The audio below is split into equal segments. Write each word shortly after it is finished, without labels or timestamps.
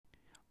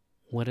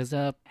What is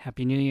up?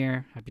 Happy New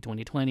Year. Happy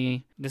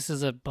 2020. This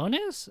is a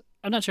bonus?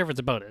 I'm not sure if it's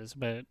a bonus,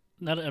 but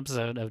another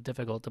episode of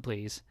Difficult to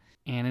Please.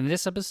 And in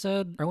this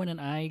episode, Erwin and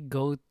I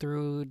go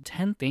through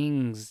 10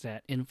 things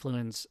that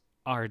influence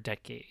our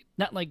decade.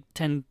 Not like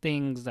 10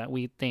 things that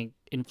we think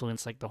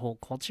influence like the whole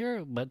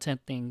culture, but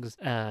 10 things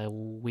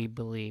we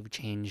believe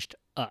changed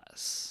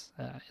us.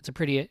 It's a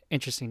pretty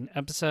interesting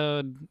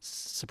episode.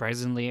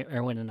 Surprisingly,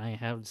 Erwin and I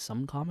have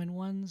some common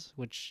ones,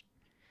 which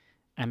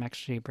I'm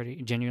actually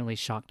pretty genuinely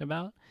shocked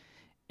about.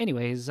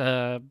 Anyways,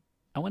 I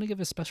want to give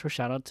a special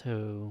shout out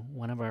to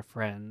one of our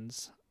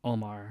friends,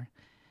 Omar.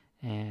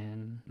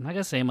 And I'm not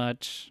going to say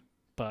much,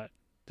 but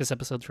this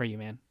episode's for you,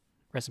 man.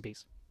 Rest in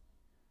peace.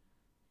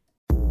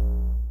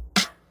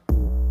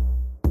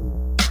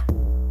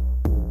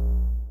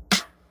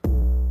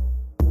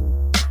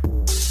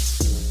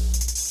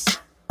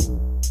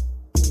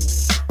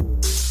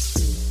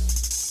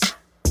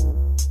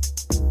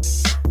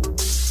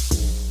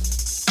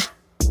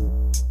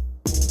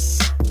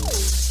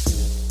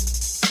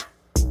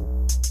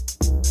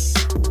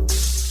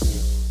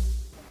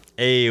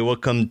 Hey,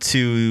 welcome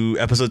to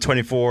episode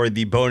 24,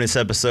 the bonus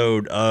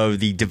episode of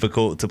the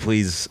Difficult to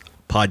Please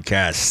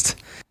podcast.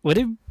 Would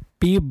it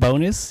be a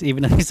bonus,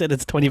 even though you said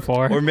it's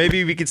 24? Or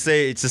maybe we could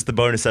say it's just the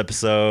bonus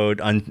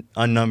episode,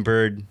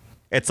 unnumbered.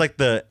 It's like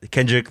the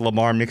Kendrick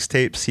Lamar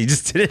mixtapes. He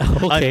just did it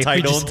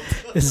untitled.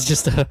 This is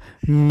just a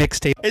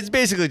mixtape It's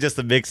basically just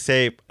a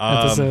mixtape.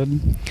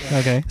 episode.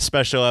 Okay.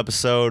 Special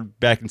episode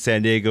back in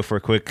San Diego for a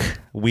quick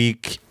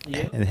week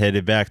and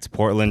headed back to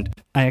Portland.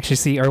 I actually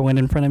see Erwin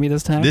in front of me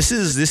this time. This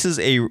is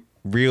a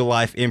real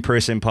life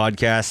in-person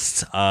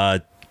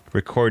podcast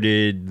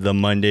recorded the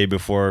Monday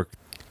before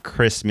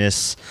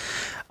Christmas.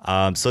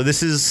 So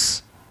this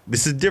is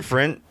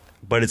different,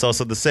 but it's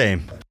also the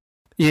same.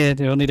 Yeah,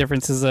 the only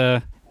difference is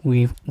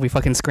we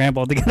fucking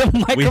scrambled to get a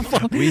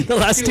microphone the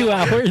last 2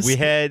 hours. We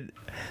had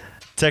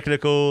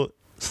technical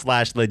 /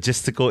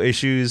 logistical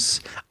issues.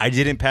 I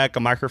didn't pack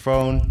a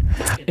microphone.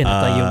 And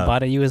I thought you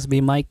bought a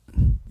USB mic.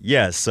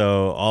 Yeah,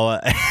 so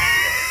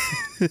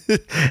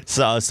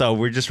so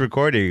we're just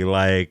recording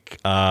like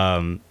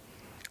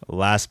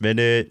last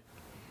minute.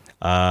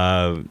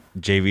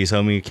 JV's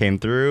homie came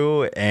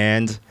through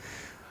and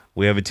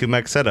we have a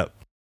 2-mic setup.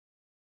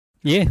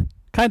 Yeah,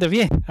 kind of,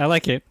 yeah. I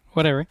like it.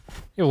 Whatever.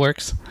 It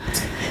works.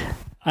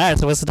 All right,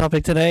 so what's the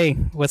topic today?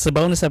 What's the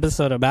bonus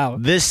episode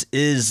about? This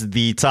is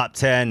the top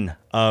 10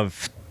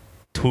 of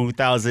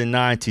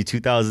 2009 to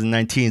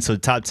 2019, so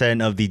top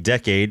 10 of the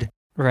decade.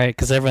 Right,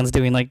 because everyone's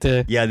doing like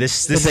the... Yeah,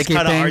 this is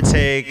kind of our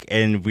take,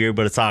 and we're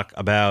able to talk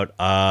about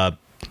the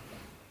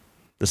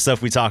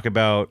stuff we talk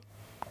about,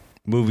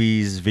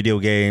 movies, video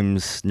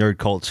games, nerd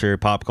culture,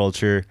 pop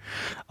culture,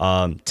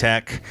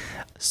 tech.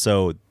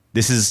 So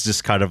this is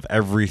just kind of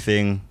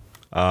everything.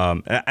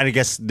 And I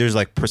guess there's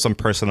like some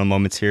personal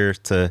moments here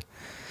to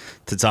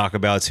talk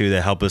about too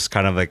that help us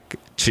kind of like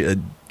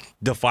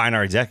define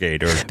our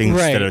decade or things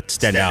that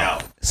stand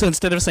out. So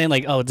instead of saying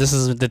like, oh, this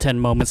is the 10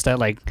 moments that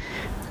like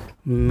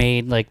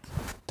made like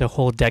the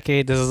whole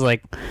decade, this is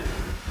like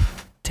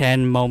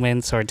 10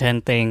 moments or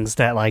 10 things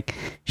that like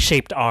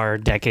shaped our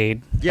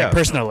decade. Yeah, like,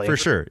 personally, for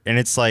sure. And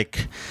it's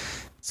like,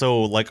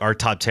 so like our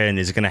top 10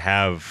 is gonna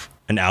have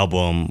an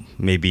album,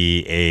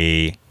 maybe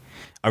a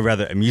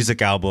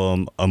music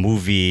album, a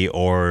movie,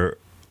 or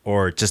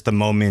just a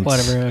moment,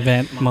 whatever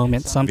event,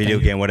 moment, something, video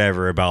game,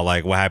 whatever, about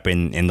like what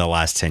happened in the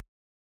last 10.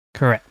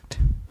 Correct.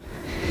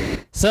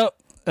 So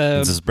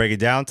let's just break it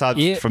down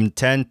from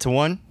 10 to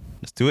 1.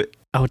 Let's do it.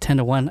 Oh, 10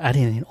 to 1. I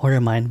didn't even order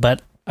mine,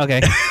 but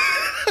okay.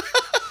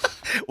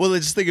 Well,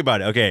 let's just think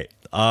about it. Okay.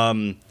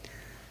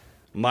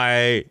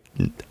 My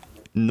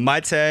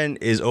 10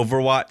 is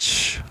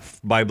Overwatch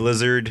by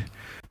Blizzard.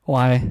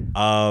 Why?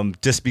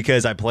 Just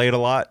because I play it a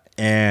lot,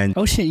 and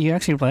oh shit, you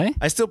actually play?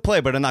 I still play,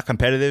 but I'm not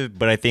competitive.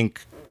 But I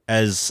think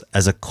as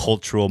a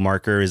cultural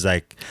marker is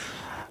like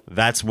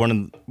that's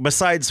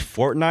besides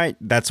Fortnite,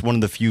 that's one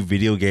of the few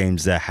video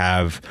games that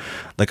have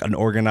like an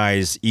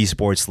organized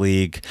esports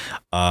league.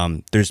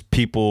 There's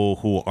people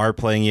who are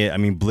playing it. I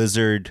mean,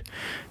 Blizzard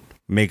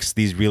makes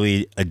these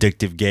really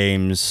addictive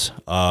games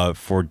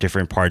for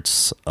different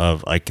parts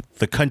of like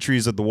the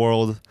countries of the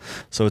world.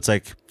 So it's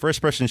like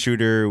first person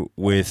shooter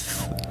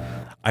with,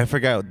 I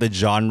forgot the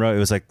genre. It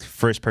was like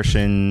first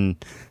person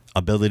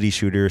ability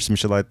shooter or some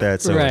shit like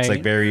that. So it's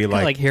like very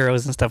like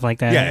heroes and stuff like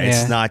that. Yeah,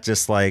 it's not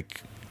just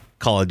like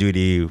Call of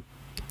Duty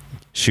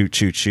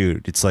shoot.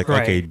 It's like,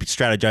 okay,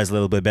 strategize a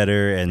little bit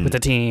better. And with the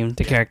team,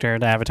 the character,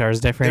 the avatar is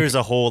different. There's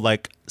a whole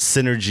like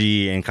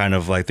synergy and kind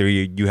of like there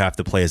you have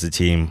to play as a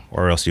team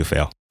or else you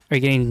fail. Are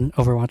you getting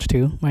Overwatch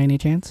 2 by any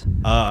chance?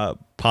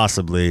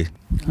 Possibly.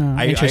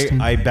 Interesting.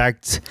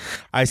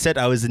 I said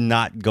I was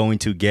not going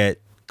to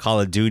get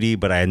Call of Duty,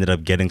 but I ended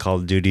up getting Call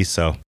of Duty,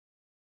 so.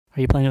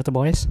 Are you playing with the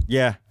boys?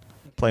 Yeah.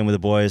 Playing with the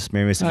boys,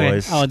 maybe the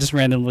boys. I'll just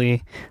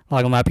randomly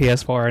log on my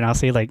PS4 and I'll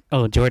see like,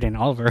 oh, Jordan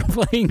Oliver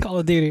playing Call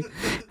of Duty.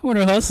 I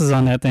wonder who else is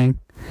on that thing.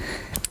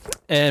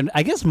 And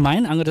I guess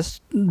mine,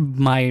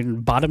 my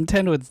bottom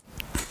 10 I'm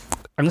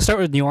gonna start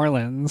with New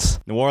Orleans.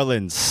 New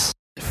Orleans.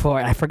 for?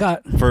 I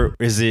forgot.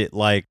 Is it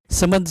like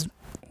Was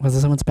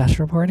it someone's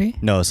bachelor party?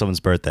 no someone's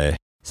birthday?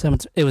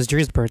 It was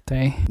Drew's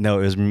birthday. No,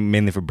 it was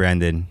mainly for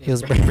Brandon. It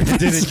was Brandon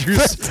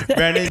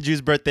and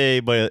Drew's birthday,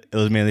 but it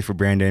was mainly for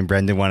Brandon.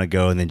 Brandon wanted to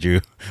go, and then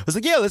Drew was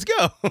like, "Yeah, let's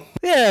go."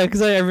 Yeah,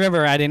 because I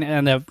remember I didn't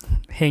end up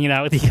hanging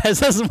out with you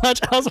guys as much.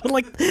 I was with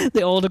like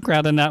the older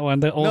crowd in that one,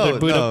 the older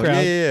Buddha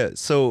crowd. Yeah.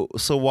 So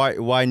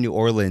why New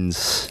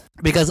Orleans?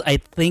 Because I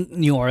think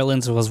New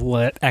Orleans was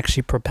what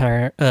actually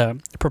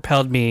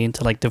propelled me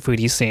into like the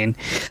foodie scene.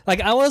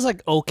 Like I was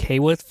like okay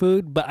with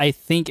food, but I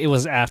think it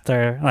was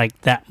after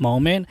like that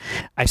moment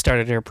I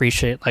started to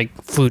appreciate like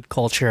food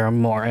culture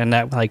more, and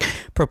that like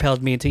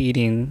propelled me into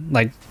eating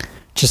like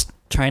just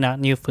trying out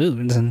new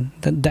foods, and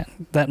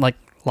that like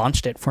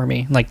launched it for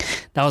me. Like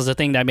that was the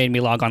thing that made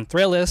me log on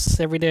Thrillist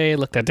every day,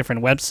 looked at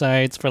different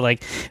websites for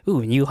like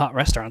new hot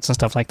restaurants and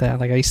stuff like that.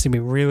 Like I used to be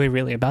really,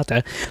 really about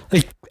that.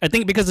 Like I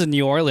think because of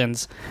New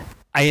Orleans,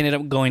 I ended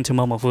up going to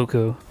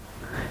Momofuku.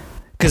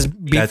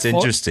 That's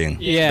interesting.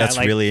 Yeah, that's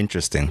like, really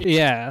interesting.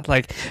 Yeah,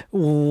 like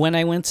when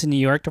I went to New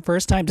York the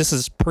first time, this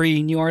is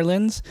pre-New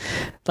Orleans,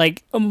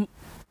 like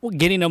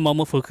getting a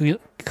Momofuku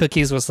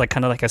cookies was like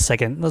kind of like a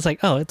second. I was like,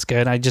 oh, it's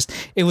good.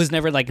 It was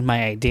never like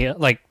my idea,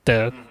 like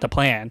the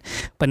plan.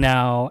 But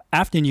now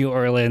after New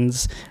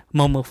Orleans,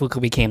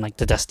 Momofuku became like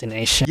the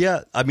destination.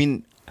 Yeah, I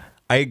mean,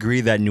 I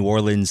agree that New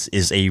Orleans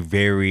is a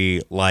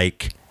very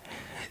like,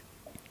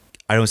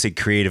 I don't say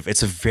creative.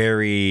 It's a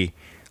very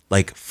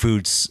like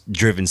foods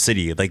driven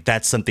city. Like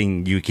that's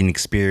something you can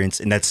experience,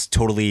 and that's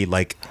totally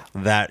like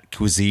that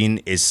cuisine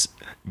is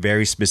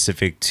very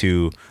specific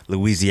to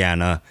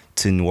Louisiana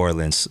to New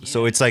Orleans. Yeah.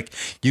 So it's like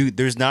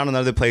there's not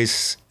another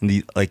place in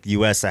the like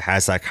US that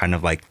has that kind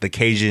of like the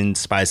Cajun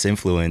spice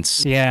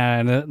influence.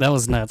 Yeah, that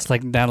was nuts.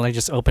 Like that like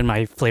just opened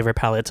my flavor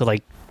palette to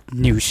like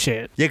new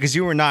shit. Yeah, because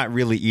you were not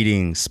really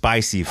eating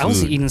spicy food. I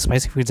wasn't eating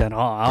spicy foods at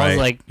all. I was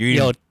like,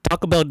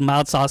 talk about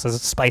mild sauce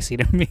is spicy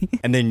to me.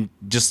 And then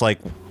just like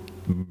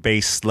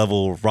base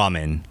level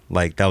ramen,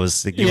 like that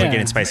was like, you were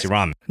getting spicy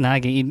ramen. Now I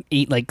can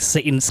eat like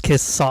Satan's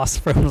Kiss sauce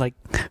from like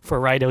for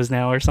Ritos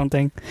now or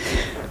something.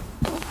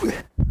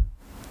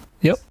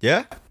 Yep.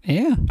 Yeah.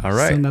 All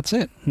right. So that's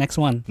it. Next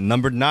one.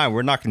 Number 9.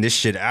 We're knocking this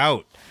shit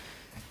out.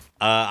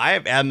 I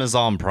have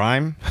Amazon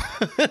Prime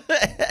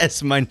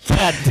as my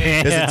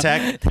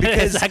attack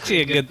because it's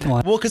actually a good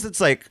one. Well, because it's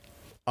like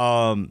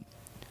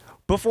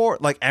before,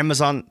 like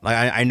Amazon,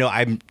 like I know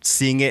I'm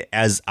seeing it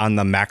as on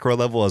the macro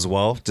level as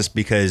well, just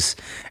because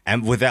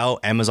without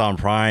Amazon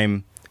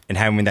Prime and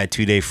having that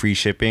 2-day free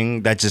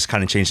shipping, that just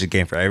kind of changed the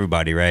game for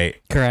everybody, right?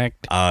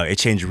 Correct. It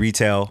changed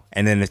retail,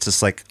 and then it's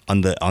just like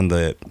on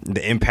the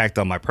impact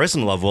on my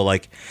personal level,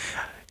 like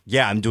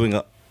yeah, I'm doing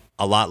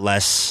a lot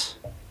less.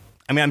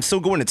 I mean, I'm still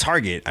going to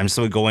Target. I'm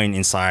still going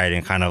inside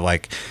and kind of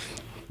like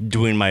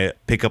doing my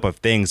pickup of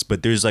things,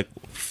 but there's like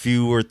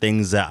fewer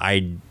things that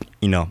I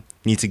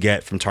need to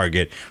get from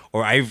Target,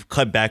 or I've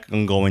cut back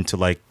on going to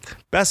like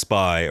Best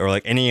Buy or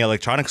like any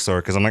electronics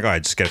store because I'm like, oh, I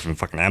just get it from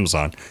fucking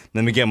Amazon.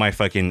 Let me get my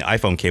fucking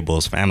iPhone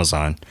cables from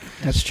Amazon.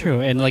 That's true,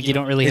 and like you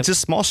don't really. It's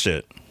just small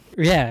shit.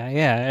 Yeah,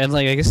 and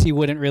like I guess you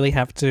wouldn't really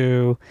have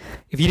to,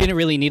 if you didn't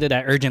really need it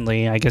that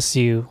urgently. I guess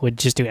you would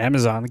just do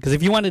Amazon, because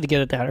if you wanted to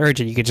get it that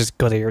urgent, you could just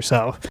go there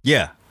yourself.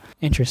 Yeah.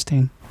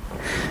 Interesting.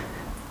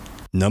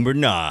 Number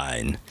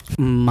 9.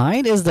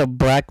 Mine is the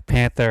Black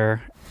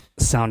Panther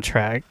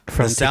soundtrack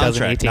from the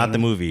soundtrack, 2018. not the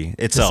movie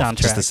itself,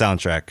 just the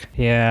soundtrack.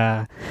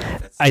 Yeah,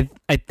 I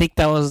think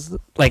that was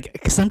like,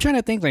 because I'm trying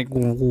to think like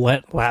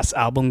what last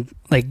album,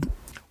 like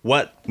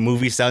what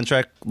movie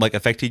soundtrack like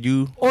affected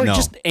you, or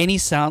just any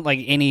sound, like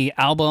any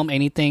album,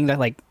 anything that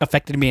like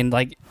affected me, and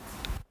like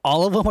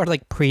all of them are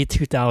like pre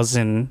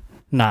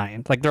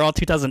 2009, like they're all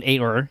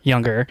 2008 or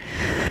younger.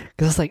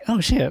 Because it's like,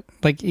 oh shit,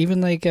 like even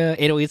like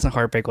 808s and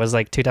Heartbreak was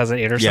like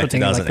 2008 or something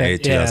 2008,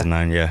 like that.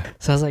 2009, yeah.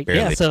 So I was like,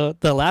 barely. Yeah, so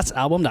the last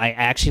album that I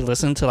actually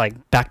listened to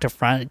like back to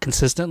front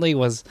consistently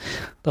was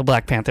the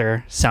Black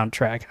Panther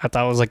soundtrack. I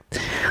thought it was like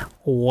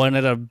one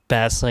of the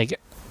best like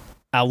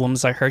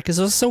albums I heard, because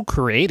it was so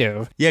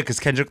creative. Yeah, because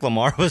Kendrick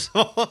Lamar was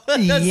that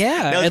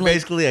was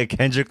basically a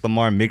Kendrick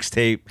Lamar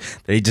mixtape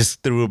that he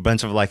just threw a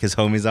bunch of like his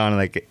homies on.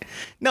 Like,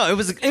 no, it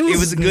was a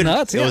good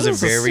nuts. It was a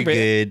very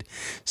good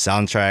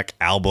soundtrack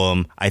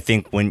album. I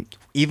think when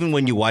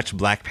you watch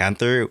Black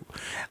Panther,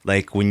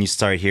 like when you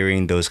start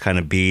hearing those kind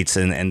of beats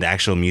and the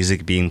actual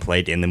music being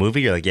played in the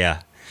movie, you're like, you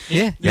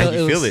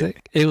feel it.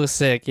 It was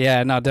sick.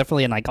 Yeah, no,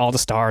 definitely. And like All the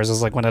Stars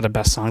was like one of the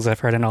best songs I've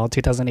heard in all of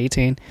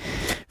 2018,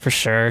 for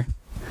sure.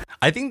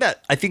 I think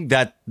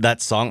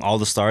that song All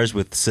the Stars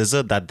with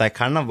SZA, that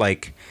kind of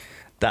like,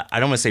 that I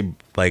don't want to say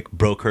like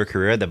broke her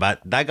career,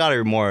 but that got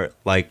her more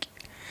like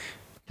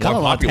got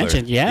more a lot popular. of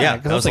attention. Yeah,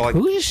 I was like,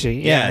 who is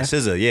she? Yeah,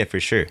 SZA. Yeah, for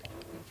sure.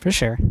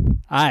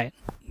 All right,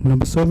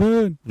 number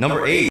 7.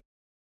 Number 8.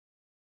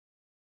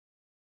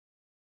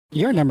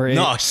 You're number 8.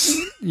 No,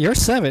 you're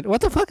 7.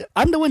 What the fuck?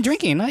 I'm the one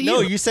drinking, not you. No,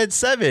 you said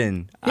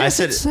 7. Yeah, I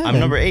said 7. I'm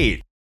number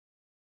 8.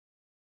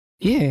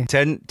 Yeah.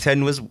 10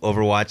 was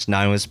Overwatch.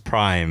 9 was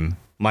Prime.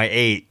 my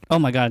 8. Oh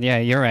my god, yeah,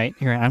 you're right.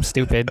 You're right. I'm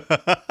stupid.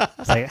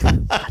 It's like,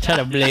 I try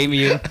to blame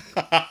you.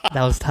 That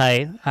was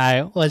tight. All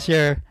right, what's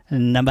your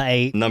number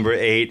 8? Number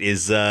 8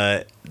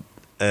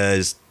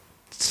 is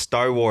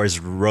Star Wars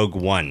Rogue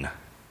One.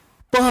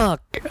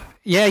 Fuck.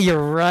 Yeah,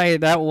 you're right.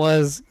 That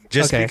was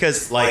Just okay.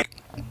 because like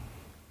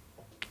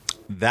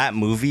that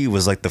movie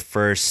was like the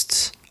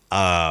first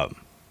And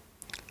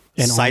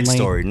side only-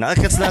 story. No,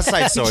 it's not a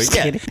side story. Just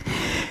Yeah. kidding.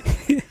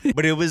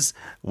 But it was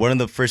one of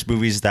the first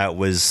movies that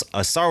was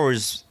a Star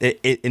Wars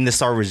in the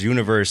Star Wars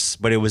universe,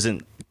 but it wasn't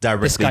The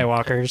directly.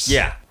 Skywalkers.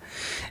 Yeah.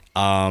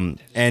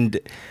 And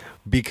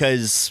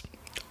because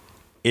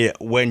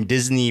when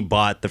Disney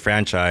bought the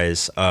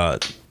franchise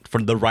for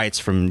the rights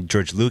from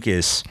George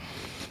Lucas,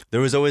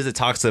 there was always the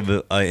talks of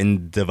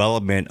in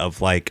development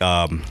of like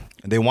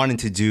they wanted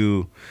to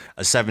do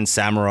a Seven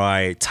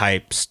Samurai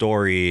type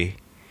story,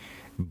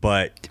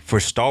 but for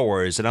Star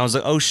Wars. And I was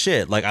like, oh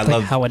shit! Like I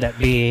love. How would that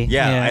be?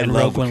 Yeah, I and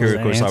love Rogue One was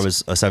Akira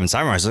Kurosawa's advanced. Seven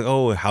Samurai. I was like,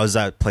 oh, how does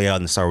that play out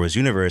in the Star Wars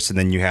universe? And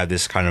then you have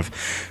this kind of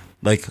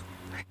like,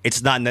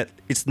 it's not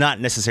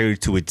necessarily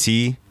to a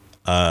T,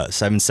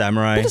 Seven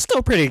Samurai, But it's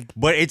still pretty.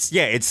 but it's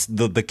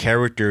the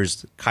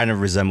characters kind of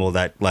resemble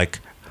that like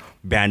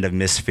band of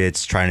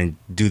misfits trying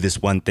to do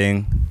this one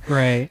thing.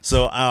 Right.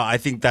 So I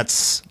think that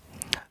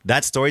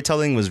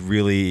storytelling was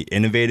really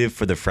innovative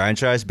for the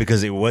franchise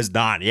because it was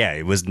not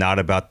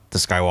about the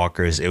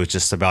Skywalkers. It was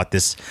just about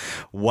this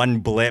one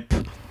blip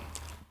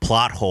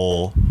plot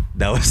hole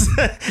that was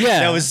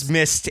that was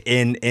missed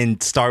in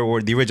Star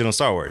Wars, the original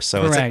Star Wars.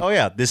 So it's like, Correct. oh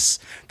yeah, this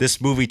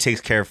movie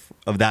takes care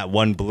of that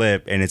one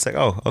blip, and it's like,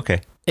 oh,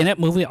 okay. And that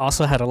movie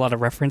also had a lot of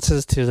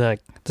references to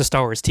the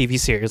Star Wars TV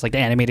series, like the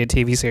animated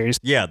TV series.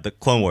 Yeah, the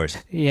Clone Wars.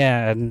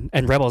 Yeah,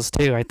 and Rebels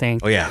too, I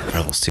think. Oh yeah,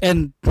 Rebels too.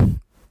 And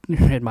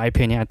in my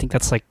opinion, I think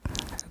that's like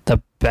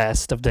the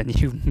best of the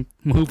new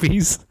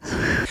movies.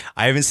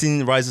 I haven't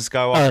seen Rise of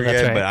Skywalker Oh,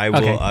 that's yet, right. but I will.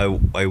 Okay.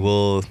 I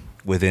will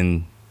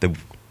within the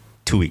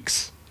 2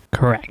 weeks.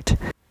 Correct.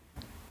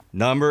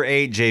 Number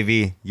 8,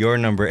 JV. Your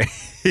number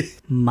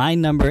 8. My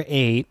number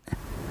 8.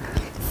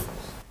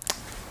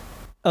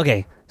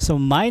 Okay, so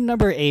my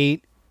number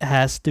 8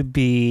 has to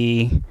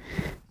be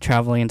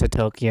traveling to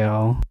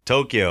Tokyo.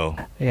 Tokyo.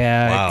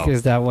 Yeah, Wow.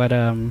 is that what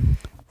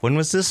When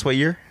was this? What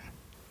year?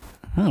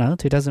 I don't know,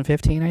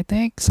 2015, I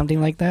think,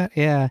 something like that.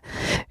 Yeah,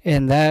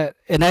 and I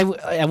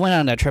went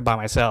on that trip by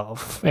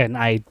myself, and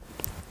I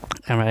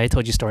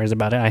told you stories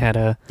about it. I had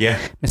a Yeah.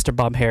 Mr.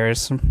 Bob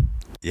Harris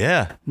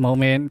Yeah.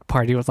 moment,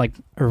 party with like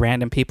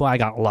random people. I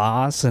got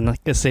lost in like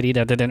a city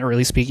that didn't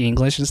really speak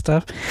English and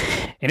stuff,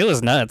 and it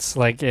was nuts.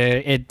 Like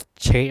it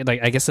changed.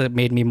 Like I guess it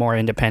made me more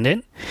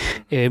independent.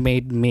 It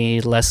made me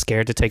less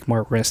scared to take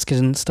more risks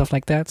and stuff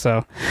like that.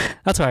 So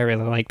that's why I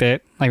really liked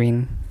it. I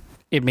mean,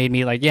 it made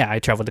me like, yeah, I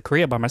traveled to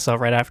Korea by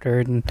myself right after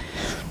and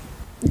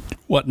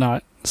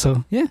whatnot.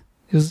 So yeah,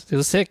 it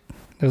was sick.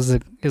 It was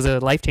a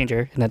life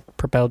changer, and it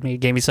propelled me,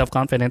 gave me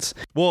self-confidence.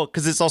 Well,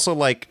 because it's also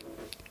like,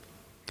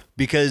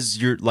 because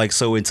you're like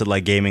so into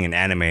like gaming and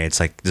anime, it's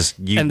like just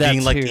you And that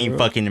being like too.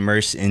 fucking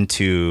immersed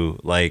into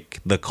like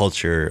the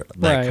culture,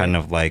 that Right. kind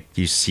of like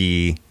you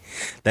see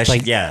that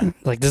Like, shit. Yeah.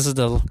 Like this is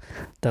the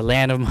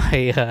land of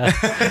my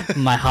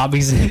my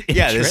hobbies and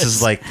Yeah, this is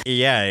interests. like,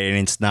 yeah, and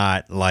it's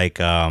not like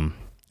I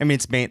mean,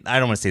 it's main. I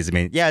don't want to say it's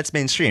main. Yeah, it's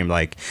mainstream.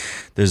 Like,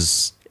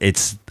 there's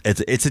it's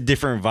a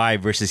different vibe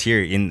versus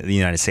here in the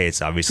United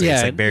States. Obviously,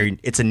 it's Yeah. like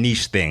it's a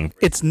niche thing.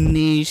 It's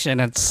niche and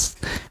it's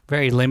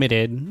very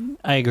limited.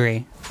 I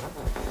agree.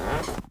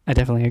 I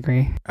definitely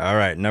agree. All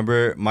right,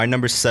 my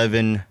number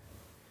 7,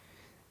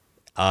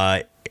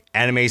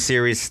 anime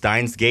series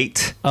Steins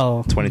Gate.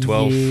 Oh,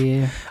 2012.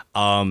 Yeah.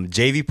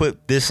 JV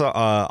put this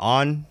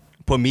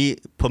put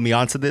me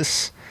onto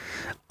this,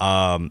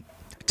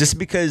 just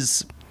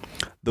because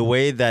the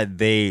way that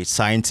they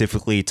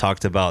scientifically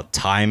talked about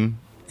time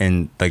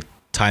and like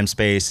time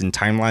space and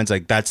timelines,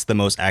 like that's the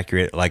most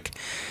accurate, like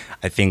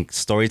I think,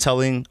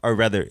 storytelling, or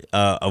rather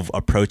of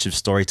approach of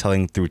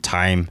storytelling through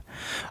time,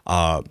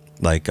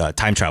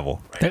 time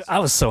travel. I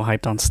was so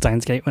hyped on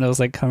Steins Gate when it was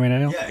like coming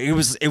out. Yeah,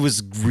 it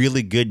was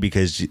really good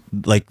because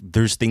like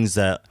there's things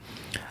that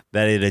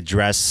it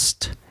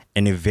addressed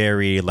in a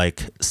very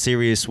like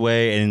serious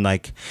way, and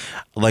like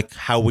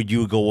how would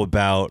you go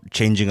about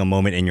changing a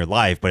moment in your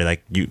life, but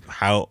like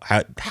how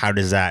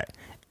does that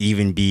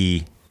even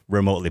be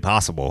remotely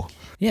possible?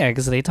 Yeah,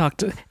 because they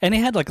talked, and they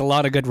had like a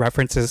lot of good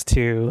references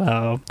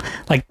to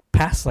like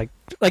past, like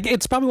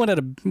it's probably one of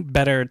the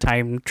better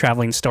time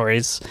traveling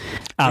stories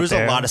out There was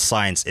there. a lot of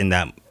science in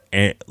that,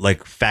 a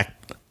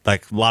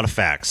lot of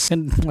facts.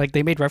 And like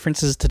they made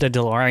references to the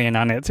DeLorean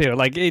on it too.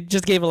 Like it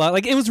just gave a lot.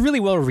 Like it was really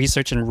well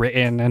researched and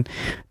written, and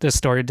the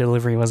story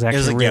delivery was It actually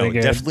was like, really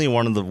good. definitely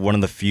one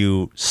of the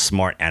few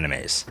smart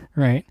animes.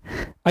 Right.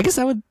 I guess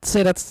I would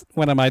say that's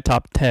one of my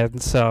top 10.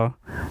 So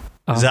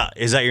Is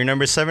that your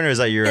number 7, or is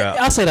that your?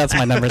 I'll say that's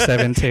my number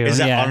 7 too. Is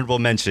that yeah. honorable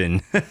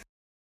mention?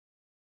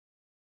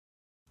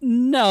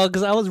 No,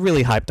 because I was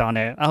really hyped on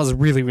it. I was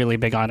really, really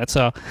big on it.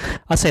 So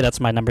I'll say that's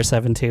my number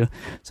 7 too.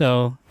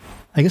 So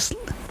I guess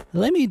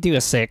let me do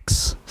a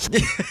 6.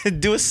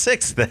 Do a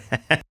 6 then.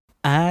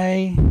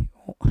 I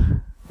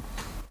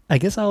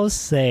guess I'll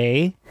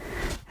say,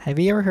 have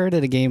you ever heard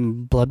of the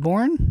game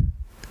Bloodborne?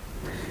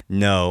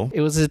 No.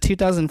 It was a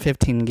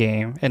 2015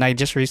 game, and I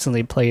just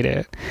recently played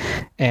it,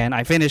 and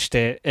I finished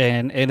it,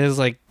 and it is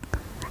like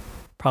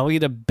probably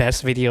the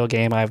best video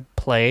game I've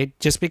played,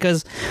 just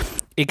because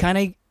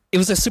it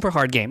was a super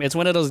hard game. It's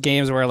one of those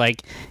games where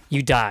like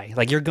you die,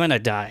 like you're gonna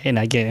die in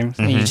that game,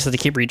 and you just have to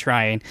keep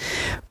retrying.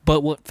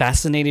 But what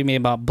fascinated me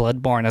about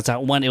Bloodborne is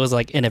that one, it was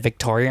like in a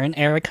Victorian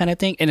era kind of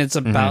thing, and it's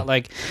about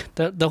like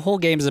the whole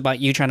game is about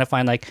you trying to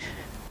find like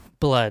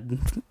blood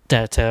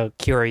to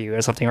cure you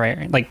or something,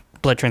 right? Like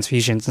blood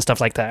transfusions and stuff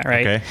like that,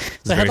 right? Okay.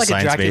 So it had like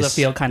a Dracula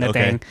feel kind of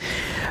thing.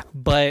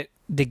 But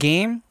the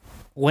game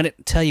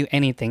wouldn't tell you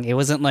anything. It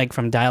wasn't like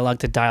from dialogue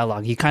to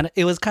dialogue.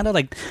 It was kind of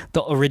like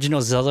the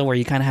original Zelda, where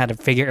you kind of had to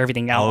figure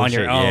everything out on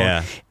your own.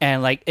 Yeah.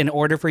 And like in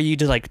order for you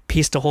to like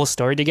piece the whole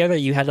story together,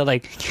 you had to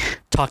like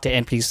talk to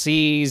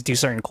NPCs, do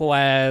certain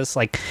quests,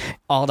 like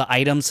all the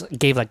items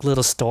gave like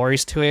little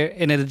stories to it,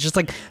 and it just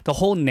like the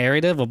whole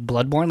narrative of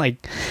Bloodborne.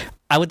 Like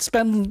I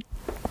spent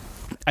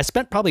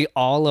probably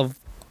all of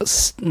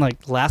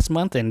like last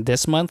month and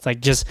this month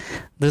like just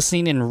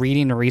listening and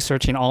reading and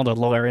researching all the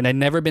lore, and I'd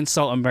never been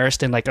so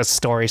immersed in like a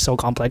story so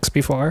complex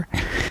before,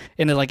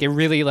 and it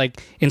really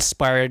like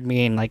inspired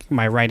me in like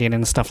my writing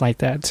and stuff like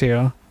that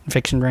too,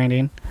 fiction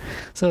writing.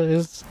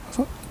 So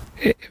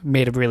it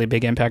made a really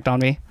big impact on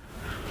me.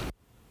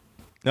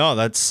 No,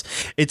 it's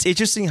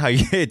interesting how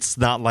it's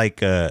not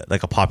like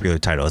a popular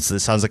title. It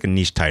sounds like a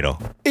niche title.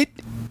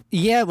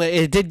 Yeah, but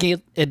it did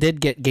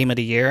get Game of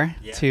the Year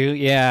too.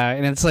 Yeah,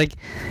 and it's like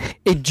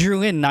it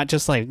drew in not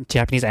just like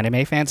Japanese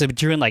anime fans, it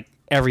drew in like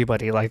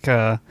everybody, like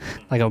a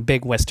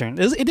big Western.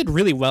 It did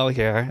really well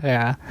here.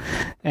 Yeah,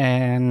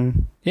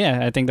 and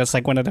yeah, I think that's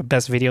like one of the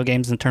best video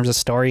games in terms of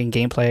story and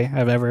gameplay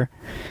I've ever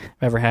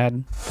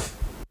had.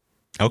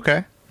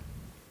 Okay.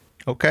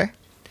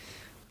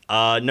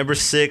 Number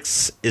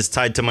 6 is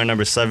tied to my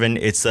number 7.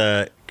 It's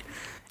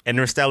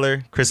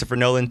Interstellar, Christopher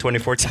Nolan,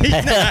 2014.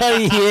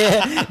 Hell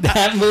yeah,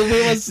 that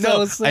movie was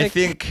so sick. I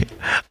think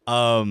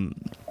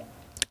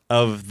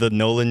of the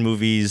Nolan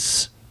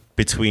movies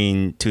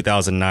between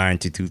 2009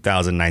 to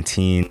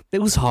 2019,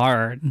 it was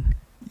hard.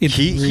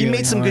 He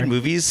made some good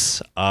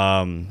movies,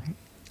 but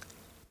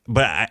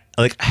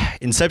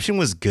Inception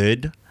was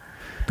good,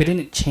 but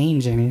didn't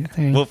change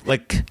anything. Well,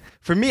 like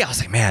for me, I was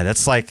like, man,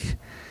 that's like.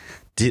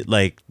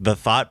 The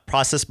thought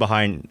process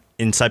behind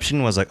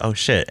Inception was like, oh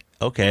shit,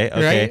 okay.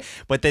 Right?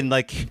 But then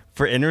like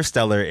for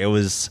Interstellar, it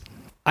was.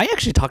 I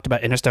actually talked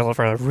about Interstellar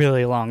for a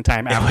really long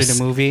time after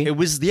the movie. It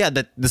was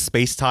the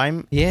space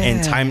time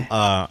and time,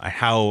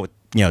 how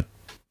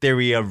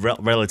theory of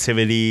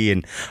relativity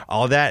and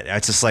all that.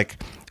 It's just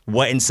like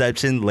what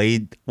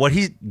what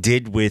he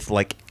did with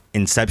like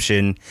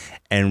Inception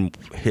and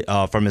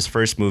from his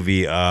first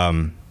movie,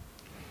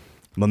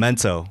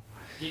 Memento.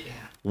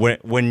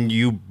 When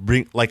you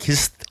bring like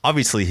his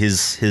motifs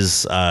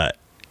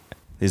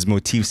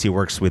he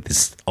works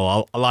with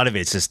a lot of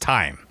it's just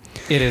time.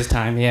 It is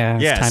time, yeah.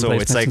 Yeah, so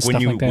it's like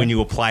when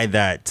you apply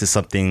that to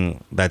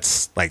something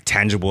that's like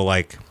tangible,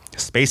 like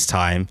space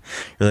time,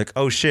 you're like,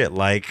 oh shit,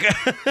 like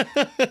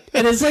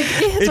it is like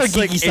it's our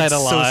geeky side a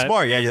lot. So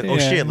smart, yeah. Oh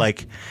shit,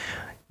 like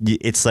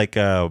it's like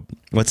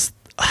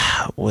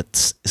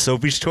what's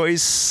Sophie's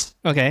Choice?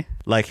 Okay.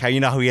 Like how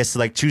how he has to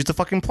like choose the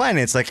fucking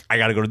planet. It's like I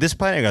gotta go to this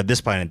planet, I got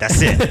this planet.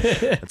 That's it.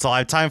 That's all I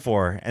have time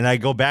for. And I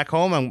go back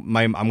home,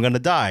 I'm gonna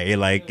die.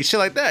 Like shit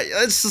like that.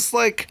 It's just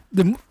like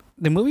the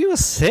movie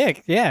was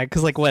sick. Yeah,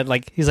 because like what?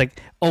 Like he's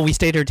like, oh, we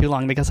stayed here too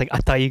long because like I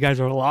thought you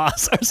guys were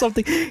lost or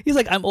something. He's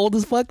like, I'm old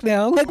as fuck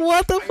now. Like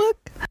what the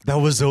fuck? That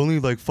was only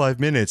like 5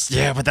 minutes.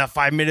 Yeah, but that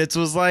 5 minutes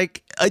was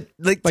like 10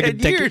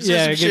 years.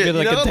 Yeah, it could be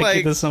like a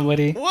decade to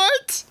somebody.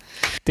 What?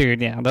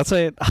 Dude, yeah, that's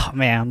it. Oh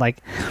man, like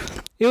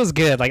it was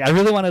good. Like I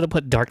really wanted to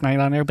put Dark Knight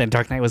on there, but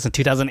Dark Knight was in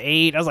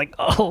 2008. I was like,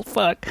 oh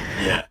fuck.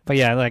 Yeah. But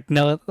yeah, like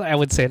no, I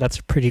would say that's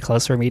pretty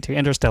close for me too.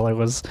 Interstellar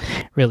was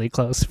really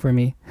close for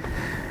me.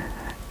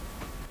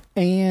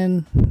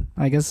 And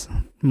I guess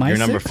You're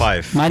number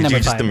 5. My number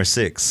 5. Just number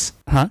 6.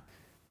 Huh?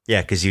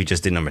 Yeah, because you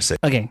just did number 6.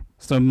 Okay,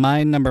 so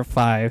my number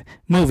 5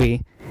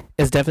 movie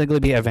is definitely going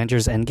to be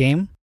Avengers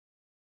Endgame.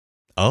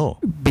 Oh.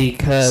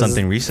 Because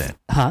something recent.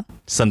 Huh?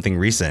 Something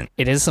recent.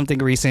 It is something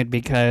recent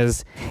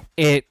because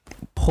it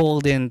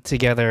pulled in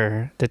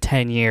together the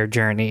 10-year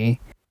journey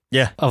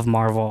of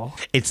Marvel.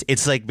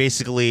 It's like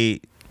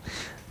basically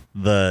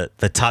the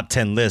top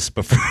 10 list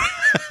but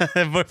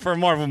for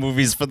Marvel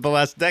movies for the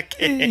last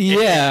decade.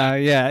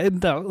 Yeah.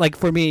 Like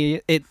for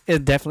me, it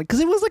definitely, because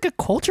it was like a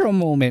cultural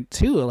moment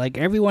too. Like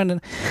everyone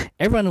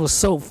was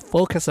so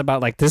focused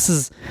about like this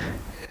is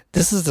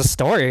the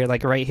story,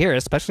 like right here,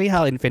 especially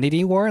how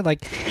Infinity War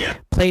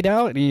played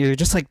out, and you're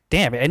just like,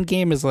 damn,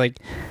 Endgame is like,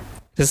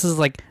 this is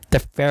like the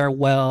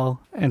farewell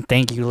and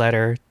thank you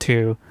letter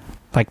to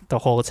like the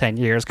whole 10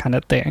 years kind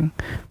of thing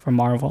for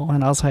Marvel.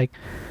 And I was like,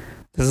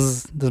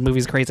 this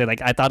movie's crazy.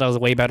 Like I thought it was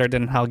way better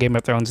than how Game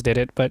of Thrones did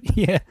it, but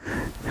yeah,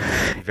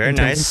 Very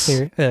nice.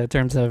 In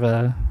terms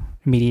of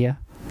media.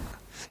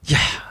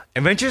 Yeah,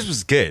 Avengers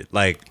was good.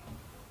 Like,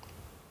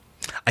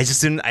 I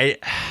just didn't.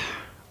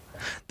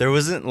 There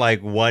wasn't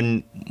like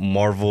one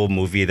Marvel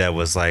movie that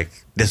was like,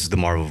 this is the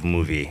Marvel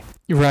movie.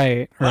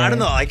 Right. Well, I don't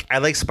know. Like, I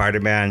like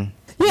Spider-Man.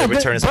 Yeah, The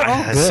Return of they're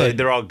all good.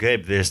 They're all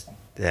good. But there's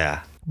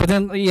But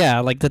then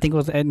like the thing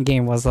with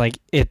Endgame was like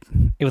it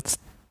was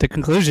the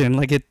conclusion.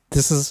 Like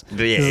this is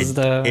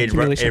the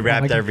it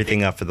wrapped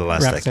everything up for the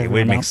last decade.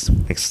 Which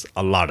makes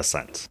a lot of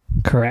sense.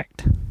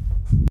 Correct.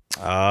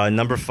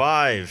 Number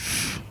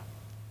 5.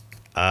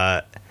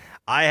 I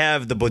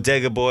have the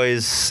Bodega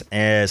Boys /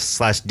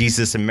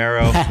 Desus and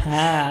Mero.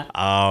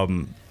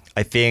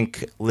 I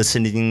think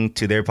listening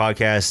to their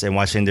podcast and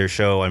watching their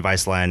show on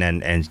Viceland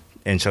and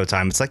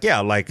Showtime, it's like, yeah,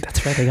 like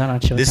that's right, they got on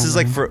Showtime. This is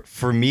like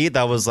for me,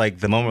 that was like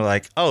the moment where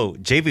like, oh,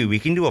 JV, we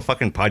can do a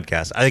fucking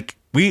podcast.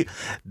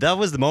 That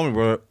was the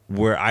moment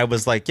where I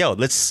was like, yo,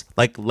 let's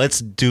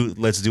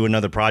do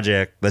another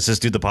project. Let's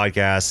just do the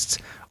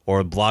podcast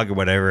or blog or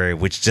whatever,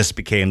 which just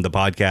became the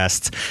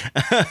podcast.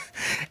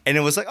 And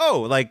it was like,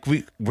 oh, like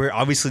we're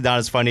obviously not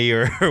as funny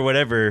or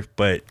whatever,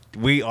 but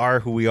we are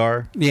who we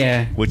are.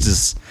 Yeah.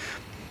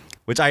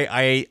 Which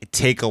I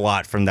take a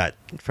lot from that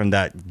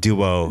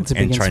duo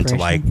and trying to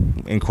like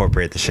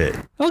incorporate the shit.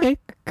 Okay,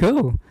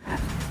 cool.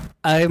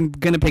 I'm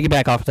gonna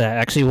piggyback off that.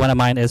 Actually, one of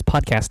mine is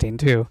podcasting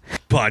too.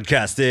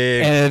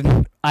 Podcasting.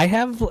 And I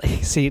have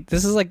this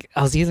is like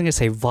I was either gonna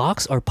say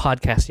Vox or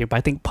podcasting, but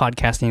I think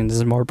podcasting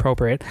is more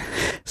appropriate.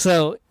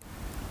 So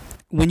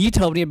when you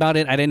told me about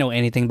it, I didn't know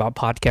anything about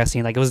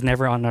podcasting. Like it was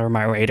never on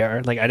my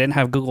radar. Like I didn't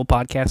have Google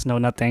Podcasts, no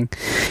nothing.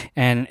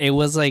 And it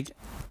was like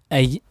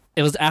it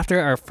was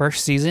after our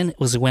first season. It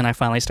was when I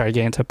finally started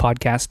getting into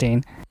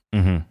podcasting.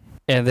 Mm-hmm.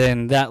 And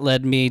then that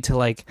led me to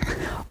like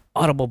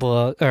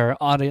audiobooks.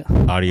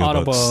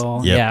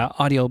 Yep. Yeah,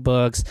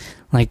 audiobooks.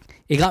 Like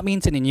it got me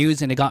into the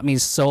news, and it got me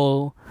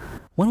so.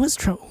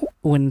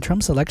 When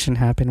Trump's election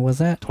happened? Was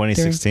that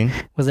 2016?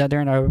 Was that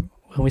during when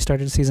we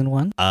started season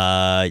 1?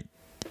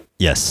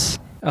 Yes.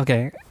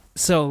 Okay,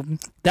 so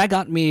that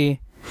got me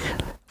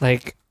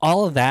like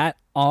all of that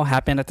all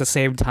happened at the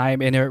same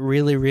time, and it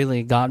really,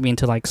 really got me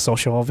into like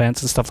social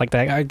events and stuff like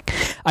that.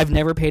 I've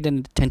never paid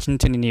attention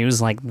to the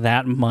news like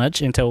that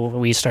much until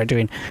we started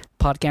doing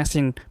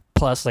podcasting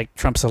plus like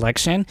Trump's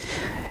election,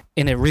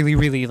 and it really,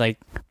 really like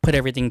put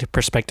everything to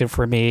perspective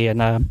for me.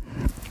 And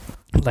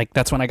like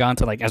that's when I got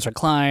into like Ezra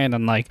Klein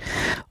and like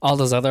all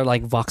those other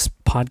like Vox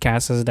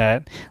podcasts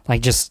that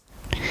like just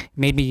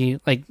made me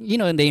like, you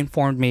know, and they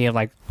informed me of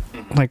like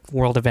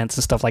world events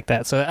and stuff like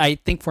that. So I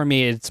think for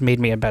me, it's made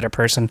me a better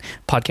person.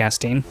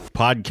 Podcasting.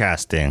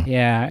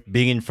 Yeah.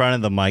 Being in front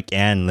of the mic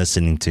and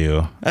listening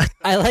to.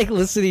 I like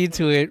listening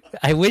to it.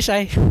 I wish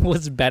I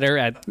was better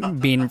at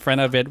being in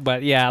front of it,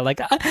 but yeah, like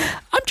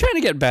I'm trying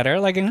to get better.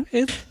 Like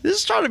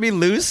just trying to be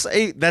loose.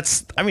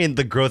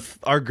 The growth.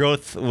 Our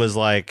growth was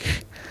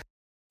like.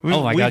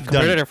 Oh my god!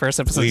 Compared to our first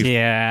episode,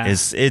 yeah,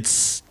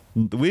 it's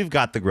we've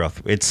got the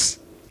growth. It's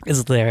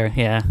there,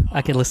 yeah.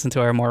 I can listen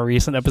to our more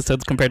recent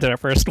episodes compared to our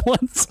first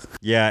ones.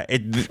 Yeah,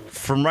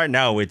 from right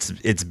now,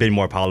 it's been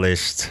more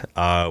polished.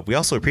 We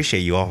also appreciate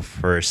you all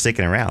for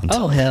sticking around.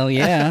 Oh hell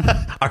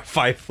yeah! Our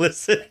 5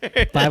 listeners.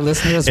 5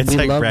 listeners. It's we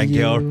like love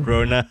Brangel, you.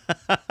 Rona.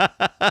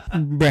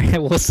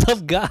 What's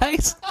up,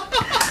 guys?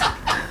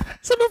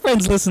 Some of my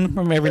friends listen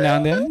from every now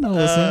and then. I'll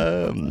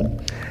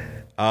listen.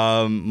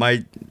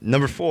 My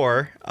number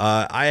 4,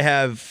 I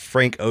have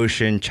Frank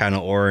Ocean,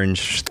 Channel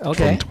Orange from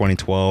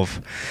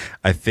 2012.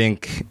 I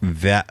think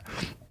that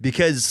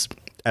because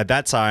at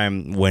that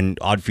time when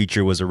Odd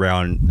Future was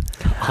around,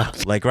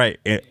 like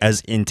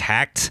as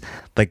intact,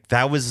 like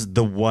that was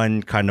the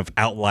one kind of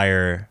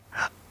outlier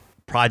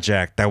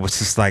project that was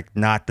just like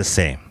not the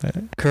same.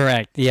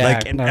 Correct. Yeah.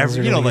 Like and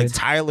like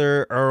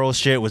Tyler Earl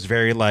shit was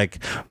very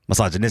like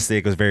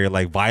misogynistic. It was very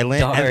like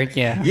violent. Dark.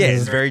 Yeah. Yeah,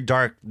 it's very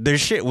dark. Their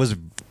shit was.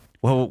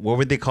 What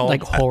would they call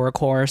like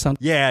horrorcore or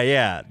something?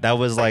 Yeah. That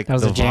was like the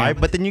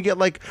vibe. But then you get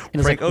like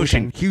Frank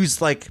Ocean. He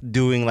was like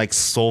doing like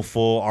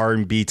soulful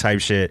R&B type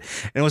shit,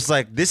 and it was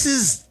like this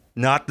is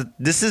not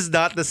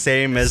the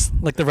same as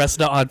like the rest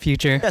of the Odd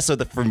Future. Yeah. So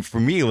for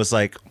me, it was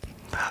like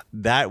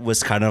that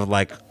was kind of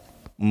like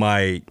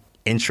my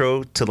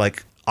intro to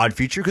like Odd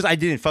Future, because I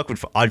didn't fuck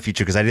with Odd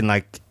Future because I didn't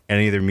like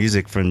any of their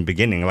music from the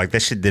beginning. Like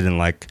that shit didn't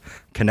like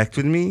connect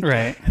with me.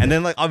 Right. And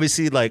then like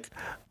obviously like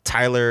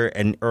Tyler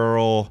and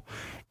Earl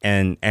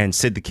and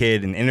Sid the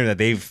Kid and Internet,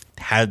 they've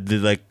had the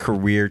like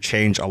career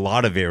change a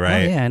lot of it,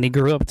 right? Oh, yeah, and he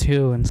grew up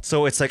too, and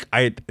so it's like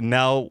I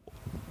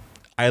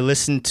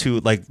listen to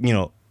like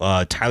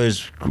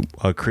Tyler's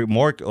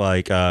more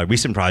like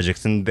recent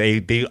projects, and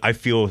I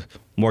feel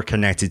more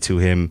connected to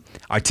him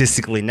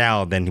artistically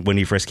now than when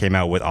he first came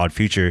out with Odd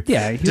Future.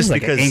 Yeah, he was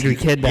like an angry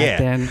kid back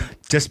then.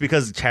 Just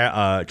because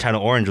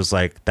Channel Orange was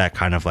like that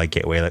kind of like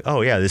gateway, like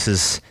oh yeah, this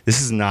is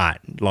not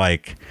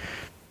like.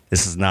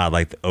 This is not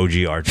like the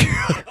OG art.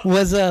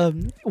 Was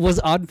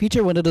Odd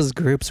Future one of those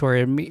groups where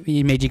it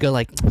made you go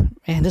like,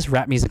 man, this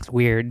rap music's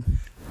weird?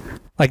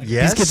 Like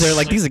Yes. these kids are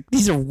like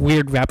these are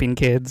weird rapping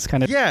kids,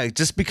 kind of. Yeah,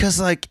 just because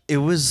like it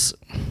was.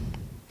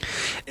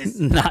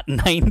 Not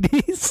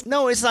 90s.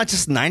 No, it's not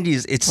just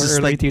 90s. It's Or just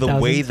early like the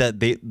way 2000s.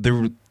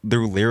 that their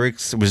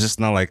lyrics was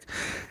just not like,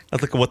 I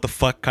was like, what the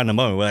fuck kind of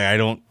moment. Like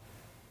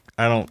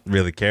I don't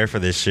really care for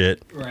this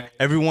shit. Right.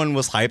 Everyone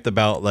was hyped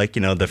about like,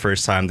 you know, the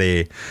first time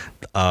they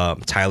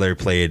Tyler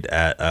played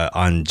at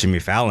on Jimmy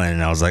Fallon,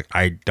 and I was like,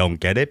 I don't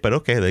get it, but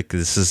okay, like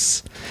this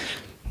is,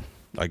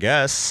 I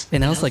guess.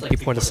 And that was like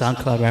before the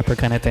SoundCloud rapper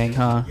kind of thing,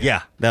 huh?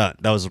 Yeah,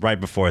 that was right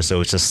before,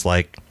 so it's just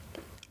like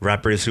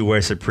rappers who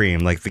wear Supreme,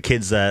 like the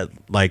kids that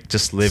like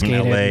just live Skated.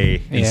 in LA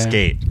and Yeah.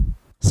 skate.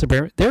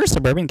 They were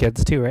suburban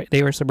kids too, right?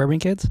 They were suburban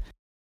kids.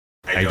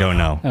 I don't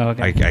know. Oh,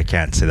 okay. I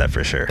can't say that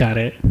for sure. Got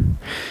it.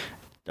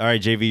 All right,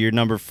 JV, you're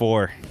number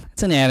 4.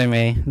 It's an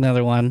anime.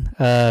 Another one.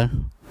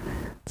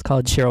 It's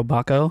called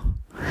Shirobako.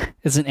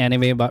 It's an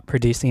anime about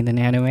producing an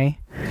anime.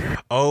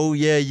 Oh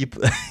yeah,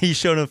 you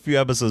showed a few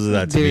episodes of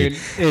that to Dude, me.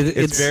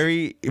 it's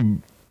very.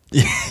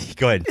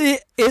 Go ahead.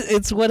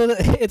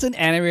 It's an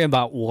anime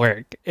about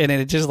work, and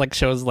it just like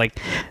shows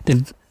like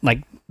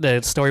the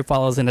story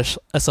follows an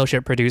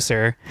associate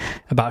producer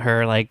about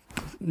her like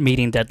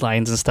meeting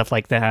deadlines and stuff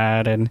like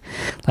that, and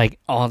like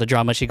all the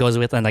drama she goes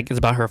with, and like it's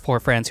about her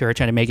 4 friends who are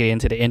trying to make it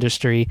into the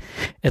industry,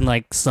 and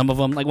like some of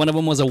them, like one of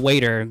them was a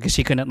waiter because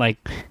she couldn't like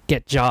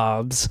get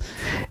jobs,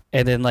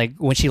 and then like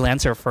when she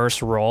lands her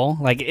first role,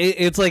 like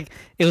it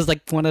was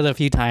like one of the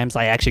few times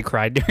I actually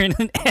cried during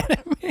an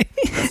anime.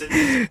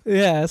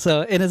 Yeah,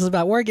 so and it's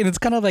about work, and it's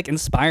kind of like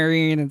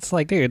inspiring. It's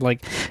like, dude,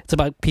 like it's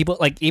about people,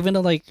 like even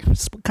though like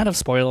kind of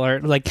spoiler,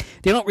 like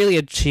they don't really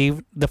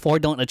achieve, the 4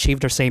 don't achieve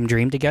their same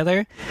dream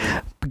together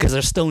because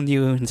they're still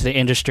new into the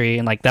industry,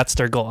 and like that's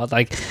their goal.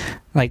 Like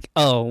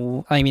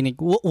oh, I mean,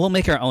 we'll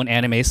make our own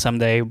anime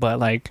someday, but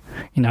like,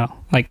 you know,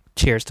 like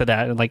cheers to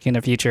that, like in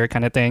the future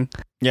kind of thing.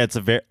 Yeah, it's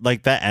a very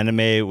like that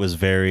anime was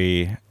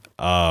very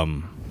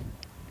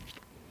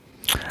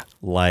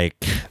like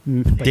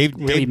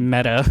Really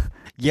meta.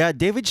 Yeah,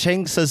 David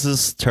Chang says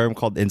this term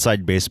called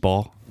inside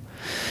baseball.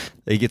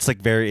 Like it's like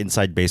very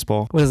inside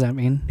baseball. What does that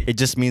mean? It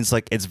just means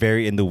like it's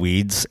very in the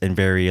weeds and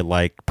very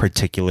like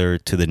particular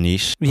to the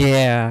niche.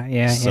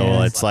 Yeah.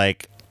 So it's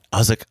like I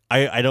was like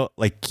I don't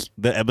like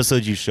the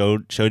episode you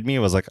showed me. I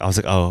was like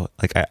oh,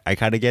 like I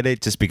kind of get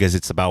it just because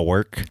it's about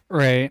work.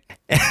 right.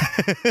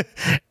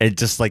 And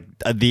just like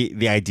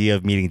the idea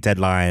of meeting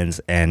deadlines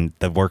and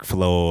the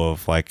workflow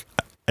of like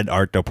an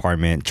art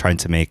department trying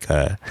to make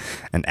an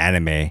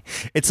anime.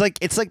 It's like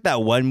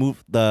that one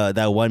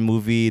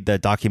movie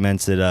that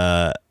documented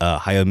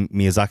Hayao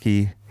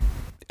Miyazaki.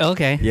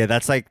 Okay. Yeah,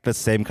 that's like the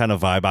same kind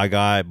of vibe I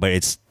got, but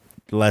it's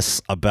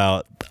less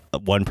about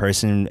one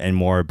person and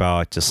more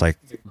about just like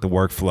the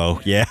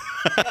workflow. Yeah.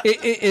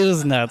 it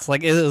was nuts.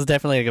 Like it was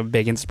definitely like a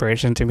big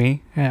inspiration to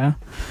me. Yeah.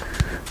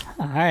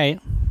 All right.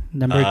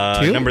 Number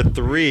 2. Number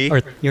 3.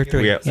 Or your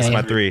 3. Yeah, that's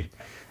my 3.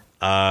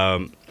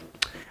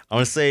 I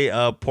want to say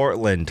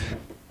Portland.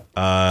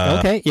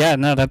 Okay. Yeah.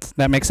 No,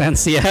 that makes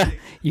sense. Yeah.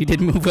 You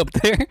did move up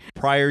there.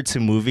 Prior to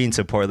moving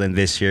to Portland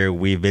this year,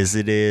 we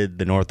visited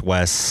the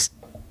Northwest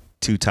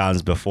 2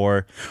 times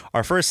before.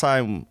 Our first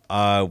time,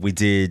 we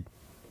did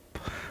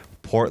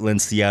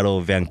Portland, Seattle,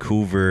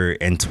 Vancouver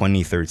in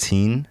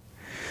 2013.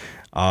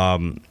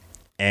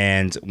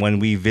 And when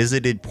we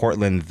visited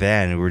Portland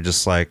then, we were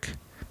just like,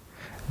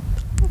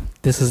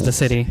 This is the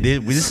city.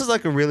 this is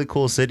like a really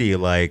cool city.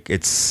 Like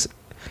it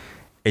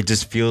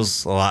just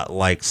feels a lot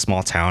like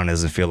small town. It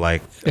doesn't feel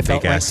like a It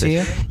felt big right ass to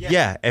you? city.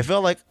 Yeah, it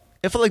felt like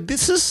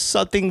this is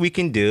something we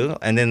can do.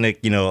 And then like,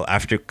 you know,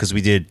 after, because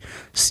we did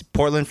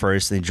Portland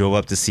first, and drove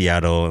up to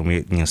Seattle, and we,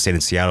 you know, stayed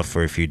in Seattle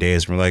for a few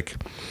days. And we're like,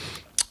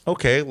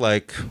 okay,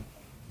 like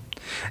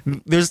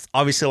there's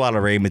obviously a lot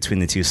of rain between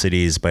the 2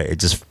 cities, but it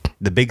just,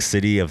 the big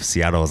city of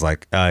Seattle is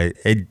like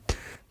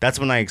that's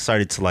when I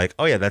started to like,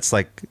 oh yeah, that's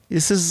like,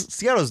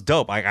 Seattle's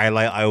dope. I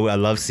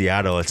love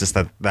Seattle. It's just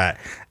that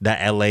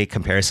LA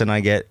comparison I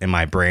get in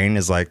my brain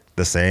is like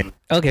the same.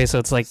 Okay, so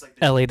it's like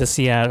LA to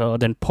Seattle,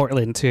 then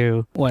Portland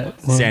to what?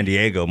 San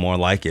Diego, more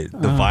like it.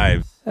 The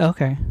vibe.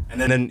 Okay. And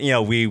then you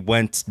know, we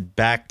went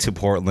back to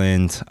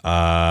Portland.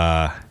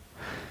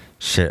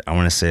 Shit, I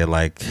want to say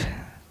like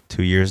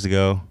 2 years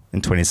ago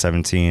in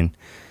 2017.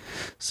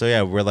 So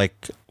yeah, we were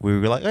like,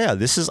 oh yeah,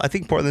 I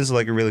think Portland's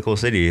like a really cool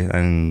city,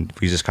 and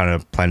we just kind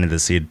of planted the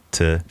seed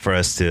for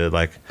us to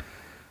like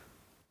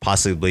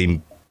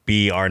possibly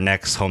be our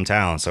next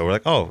hometown. So we're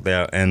like, oh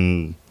yeah,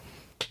 and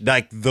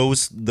like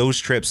those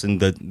trips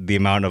and the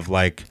amount of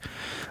like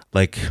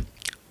I don't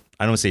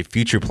want to say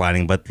future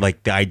planning, but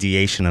like the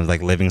ideation of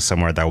like living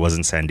somewhere that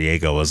wasn't San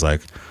Diego was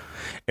like,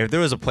 if there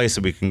was a place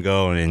that we can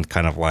go and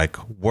kind of like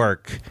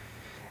work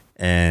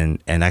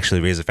and actually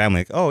raise a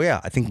family, like, oh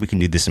yeah, I think we can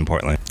do this in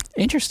Portland.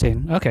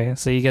 Interesting. Okay,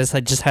 so you guys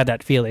had just had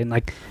that feeling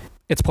like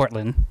it's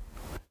Portland.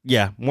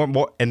 Yeah,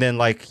 more, and then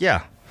like,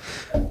 yeah,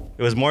 it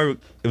It was more.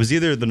 It was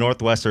either the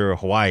Northwest or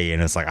Hawaii,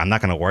 and it's like I'm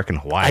not gonna work in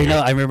Hawaii. I know.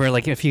 I remember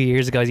like a few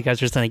years ago, you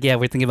guys were saying, like, "Yeah,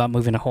 we're thinking about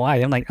moving to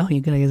Hawaii." I'm like, "Oh,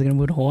 you guys are gonna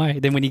move to Hawaii?"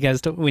 Then when you guys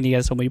told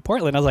me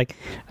Portland, I was like,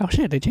 "Oh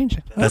shit, they changed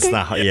it." That's Okay.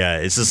 not. Yeah,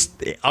 it's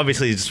just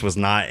obviously it just was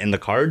not in the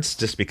cards.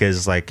 Just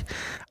because like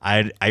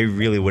I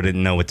really wouldn't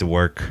know what to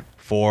work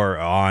for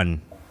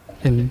And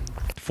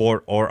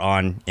or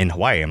on in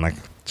Hawaii. I'm like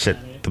shit.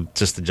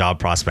 Just the job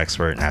prospects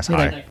weren't as you're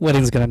high. like,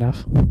 wedding's good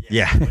enough.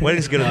 Yeah,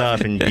 wedding's good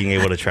enough, and being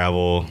able to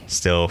travel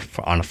still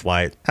on a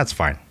flight, that's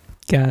fine.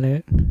 Got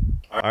it.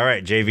 All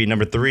right, JV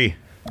number 3.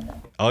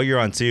 Oh, you're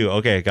on 2.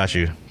 Okay, got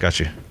you.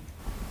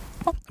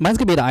 Mine's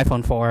gonna be the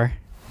iPhone 4.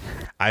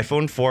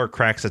 iPhone 4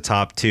 cracks the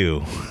top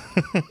 2.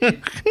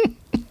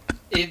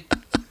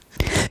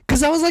 Because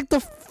that was like the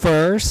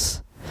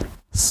first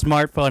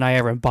smartphone I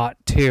ever bought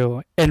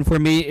too, and for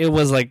me, it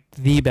was like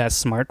the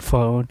best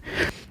smartphone.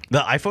 The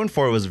iPhone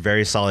 4 was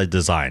very solid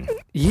design.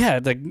 Yeah,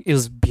 like it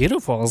was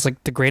beautiful. It was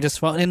like the greatest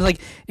phone, and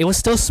like it was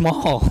still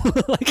small.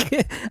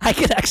 Like I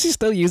could actually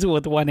still use it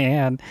with one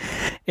hand,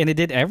 and it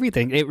did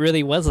everything. It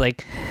really was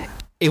like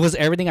it was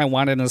everything I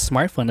wanted in a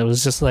smartphone. It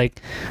was just like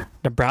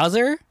the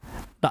browser,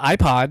 the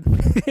iPod,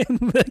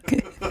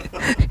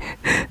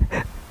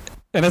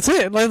 and that's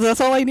it. Like, that's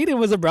all I needed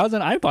was a browser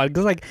and iPod.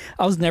 Because like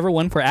I was never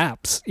one for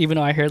apps, even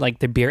though I heard like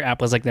the beer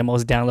app was like the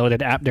most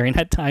downloaded app during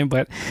that time.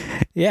 But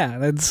yeah,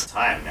 that's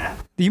Time, man.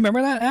 Do you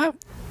remember that app?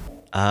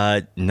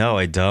 No,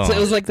 I don't. So it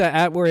was like the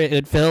app where it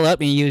would fill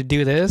up and you would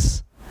do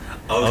this.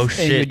 Oh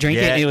shit! you would drink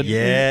it and it would-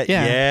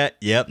 yeah.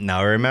 Yep. Now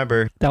I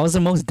remember. That was the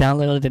most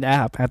downloaded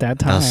app at that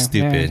time. That was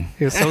stupid. Yeah,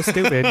 it was so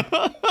stupid.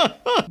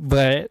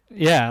 But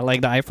yeah,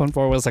 like the iPhone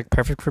 4 was like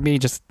perfect for me.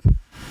 Just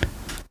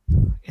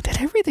it did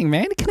everything,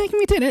 man. It connected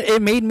me to it.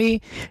 It made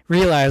me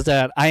realize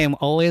that I am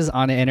always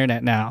on the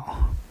internet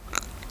now.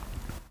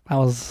 That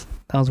was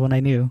when I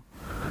knew.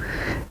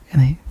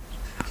 And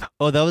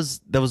Oh, that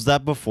was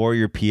that before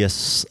your your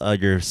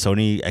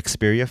Sony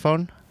Xperia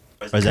phone?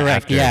 Or is that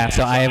correct. after? Yeah.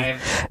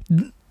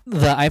 So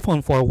the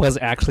iPhone 4 was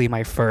actually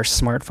my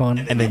first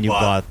smartphone. And then you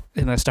bought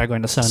And I started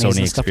going to Sony's Sony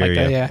and stuff like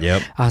that. Xperia. Yeah.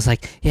 Yep. I was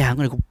like, yeah, I'm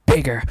gonna go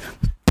bigger.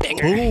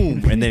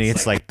 Boom! And then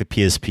it's like the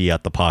PSP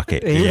out the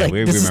pocket. And you're Yeah, like,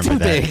 we "This is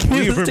remember too that. big. We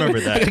This is too remember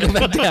big. I gotta go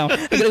that. back down. I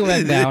gotta go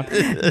back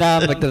down. Now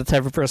I'm like the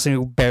type of person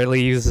who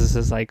barely uses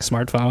his like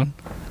smartphone.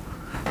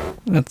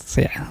 That's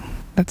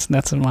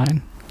in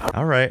mine.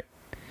 All right.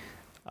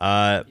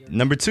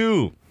 Number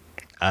 2.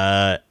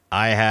 I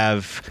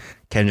have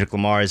Kendrick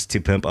Lamar's "To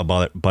Pimp a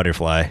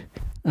Butterfly."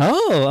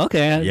 Oh,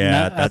 okay.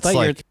 Yeah, I that's thought you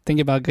were like-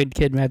 thinking about Good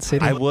Kid, Mad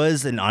City. I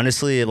was, and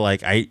honestly,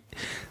 like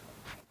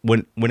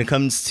when it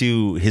comes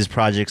to his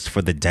projects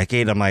for the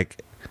decade, I'm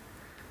like,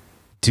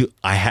 dude,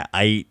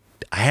 I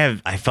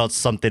felt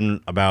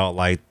something about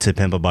like "To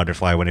Pimp a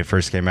Butterfly" when it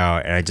first came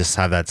out, and I just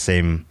have that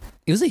same.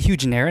 It was a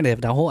huge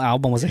narrative. The whole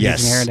album was a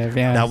huge narrative.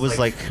 Yeah, that was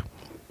like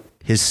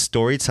his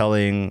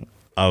storytelling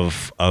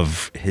of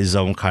his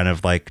own kind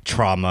of like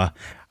trauma.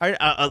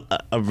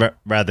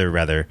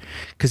 Rather,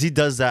 because he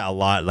does that a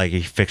lot. Like he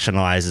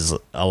fictionalizes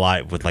a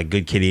lot with like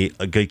Good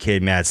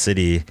Kid, Mad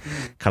City,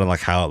 kind of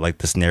like how like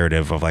this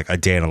narrative of like a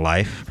day in a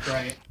life.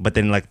 Right. But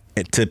then like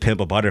 "To Pimp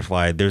a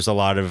Butterfly," there's a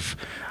lot of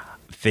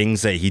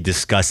things that he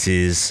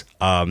discusses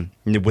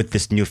with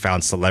this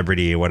newfound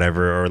celebrity or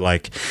whatever, or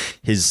like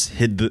his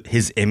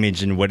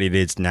image and what it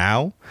is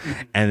now,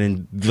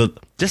 and then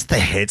just the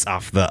hits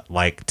off the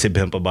like "To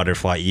Pimp a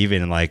Butterfly,"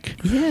 even like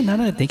Yeah, now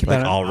that I think about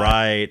like it. "All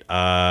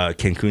Right,"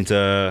 Ken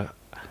Kunta,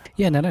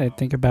 Yeah, now that I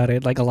think about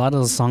it, like a lot of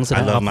those songs. "I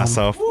on that Love album,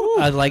 Myself."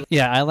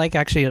 I like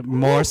actually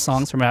more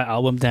songs from that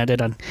album than I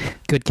did on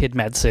Good Kid,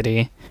 Mad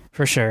City,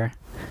 for sure.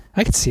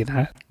 I could see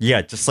that.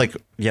 Yeah, just like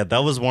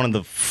that was one of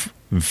the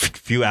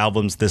few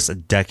albums this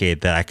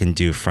decade that I can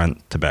do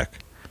front to back.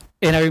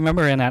 And I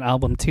remember in that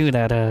album too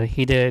that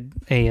he did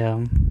a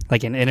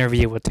like an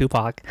interview with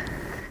Tupac.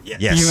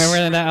 Yes. You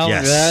remember that album?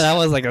 Yes. That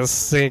was like a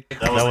sick.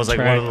 That was like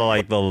track. one of the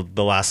like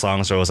the last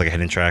songs, or it was like a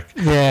hidden track.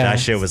 Yeah, that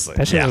shit was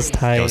that shit was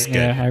tight. That was good.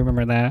 Yeah, I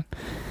remember that.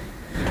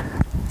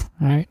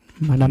 All right,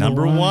 my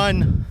Number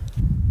one.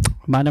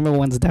 My number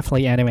one's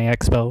definitely Anime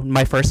Expo.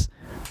 My first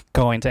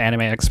going to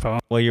Anime Expo.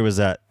 What year was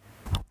that?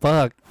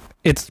 Fuck,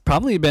 it's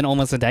probably been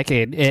almost a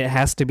decade. It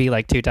has to be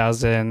like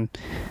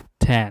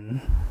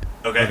 2010.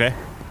 Okay.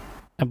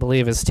 I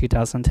believe it's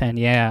 2010.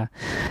 Yeah,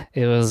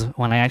 it was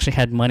when I actually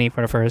had money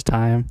for the first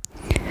time,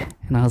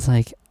 and I was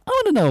like, I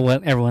want to know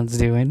what everyone's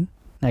doing.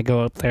 And I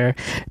go up there.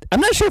 I'm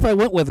not sure if I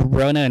went with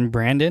Rona and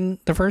Brandon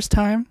the first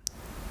time.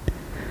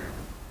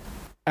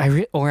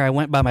 Or I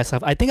went by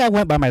myself. I think I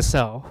went by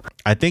myself.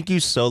 I think you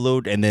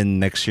soloed, and then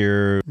next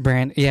year.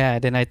 Then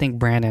I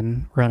think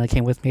Rona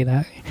came with me.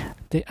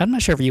 I'm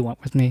not sure if you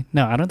went with me.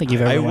 No, I don't think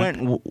you've ever I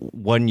went. went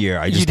one year.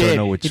 I just You don't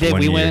know which you did. one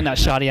We year. went in that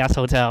shoddy ass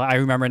hotel. I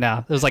remember now.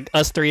 It was like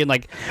us three in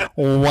like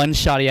one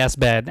shoddy ass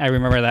bed. I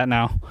remember that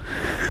now.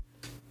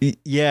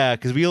 Yeah,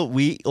 because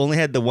we only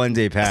had the 1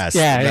 day pass.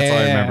 Yeah, that's all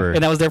I remember.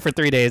 And I was there for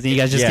 3 days, and you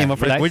guys just came up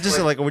for that. We're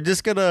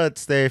just gonna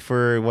stay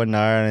for 1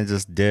 hour and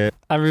just dip.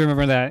 I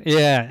remember that.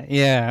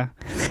 Yeah.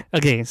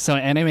 Okay, so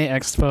Anime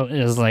Expo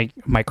is like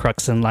my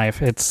crux in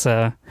life. It's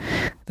the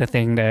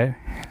thing that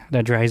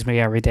drives me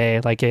every day.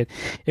 Like it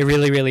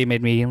really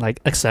made me like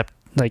accept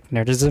like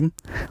nerdism,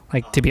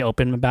 like to be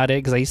open about it.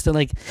 Because I used to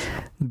like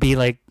be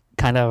like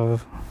kind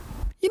of,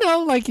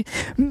 like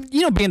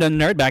being a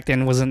nerd back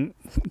then wasn't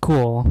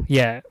cool.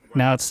 Yeah,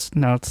 now it's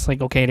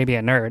like okay to be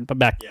a nerd, but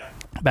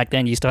back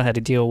then you still had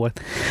to deal with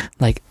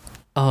like,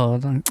 oh,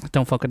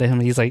 don't fuck with him.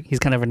 He's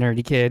kind of a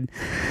nerdy kid.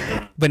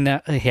 But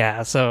now,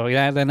 yeah. So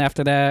yeah, then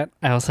after that,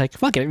 I was like,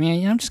 fuck it,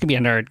 man. I'm just gonna be a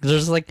nerd.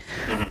 There's like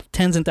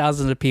tens and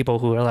thousands of people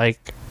who are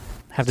like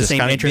have the Just same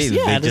kinda interest. be-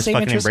 Yeah, they the just same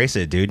fucking interest. embrace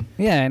it, dude.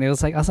 Yeah, and I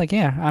was like,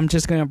 yeah, I'm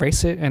just gonna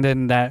embrace it, and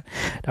then that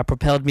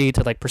propelled me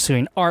to like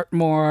pursuing art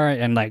more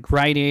and like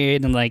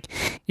writing, and like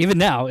even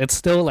now, it's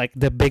still like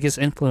the biggest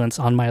influence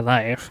on my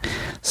life.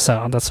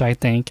 So that's why I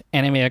think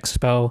Anime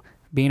Expo,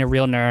 being a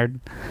real nerd,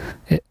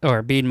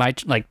 or being my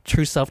like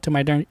true self to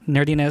my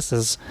nerdiness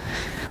is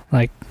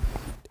like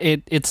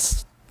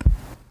it's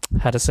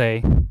how to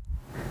say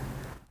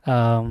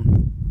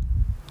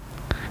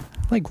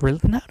like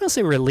not gonna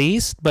say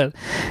released, but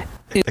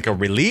Like a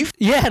relief?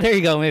 yeah, there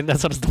you go, man.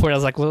 That's what the word I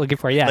was like looking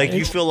for. Yeah, Like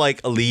you feel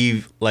like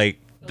like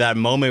that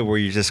moment where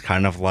you're just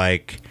kind of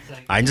like,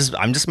 I'm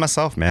just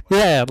myself, man.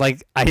 yeah,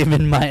 like I am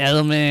in my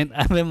element.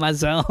 I'm in my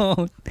zone.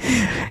 I'm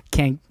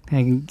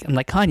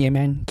like Kanye,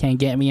 man. Can't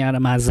get me out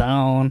of my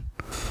zone.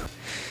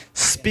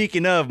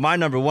 Speaking of, my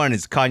number one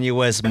is Kanye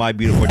West, My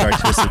Beautiful Dark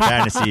Twisted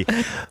Fantasy.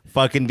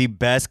 Fucking the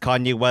best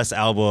Kanye West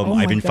album. Oh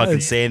my I've been God.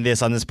 fucking saying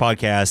this on this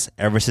podcast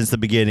ever since the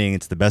beginning.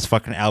 It's the best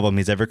fucking album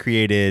he's ever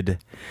created.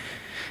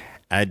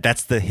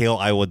 That's the hill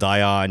I will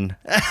die on.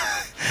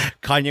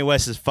 Kanye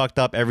West has fucked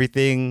up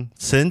everything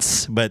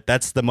since, but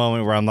that's the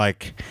moment where I'm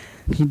like,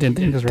 He did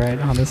things right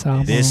on this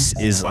album. this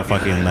is a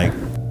fucking like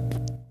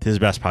his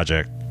best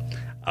project.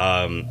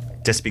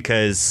 Just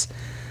because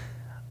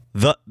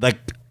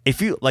if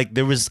you like,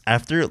 there was,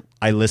 after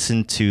I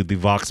listened to the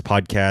Vox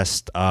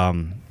podcast,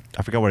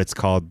 I forgot what it's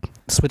called.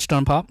 Switched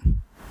on Pop.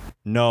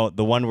 No,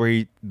 the one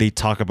where they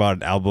talk about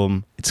an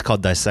album. It's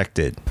called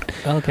Dissected.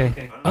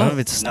 Okay. I don't know if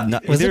it's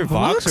not, was either it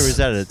Vox or Vox? is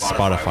that a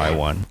Spotify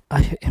one?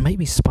 It might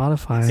be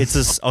Spotify. It's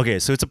this, okay,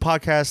 so it's a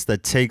podcast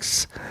that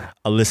takes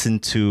a listen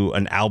to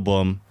an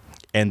album,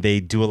 and they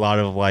do a lot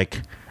of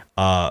like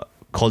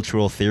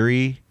cultural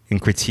theory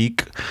and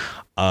critique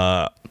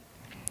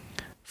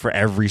for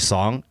every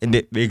song, and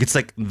it's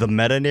like the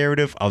meta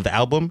narrative of the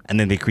album, and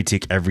then they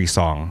critique every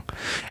song.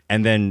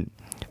 And then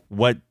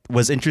what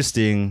was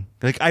interesting,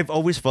 like I've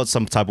always felt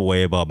some type of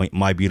way about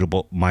my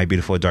beautiful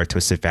dark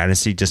twisted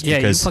fantasy, just yeah,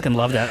 because you fucking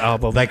love that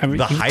album. like I mean,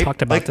 the you've hype,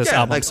 talked about like, this yeah,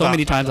 album like so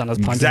many times on this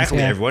podcast. Exactly,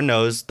 Yeah. everyone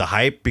knows the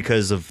hype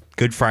because of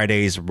Good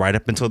Fridays right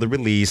up until the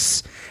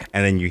release,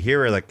 and then you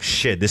hear it like,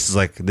 shit, this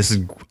is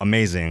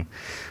amazing.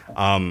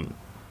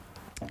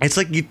 It's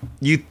like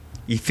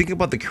you think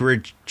about the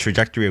career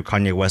trajectory of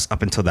Kanye West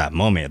up until that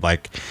moment.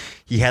 Like,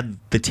 he had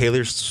the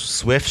Taylor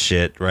Swift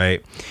shit,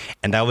 right?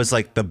 And that was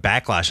like the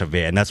backlash of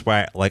it, and that's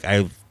why like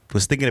I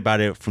was thinking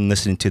about it from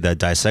listening to that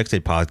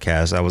Dissected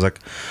podcast. I was like,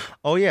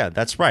 oh yeah,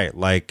 that's right.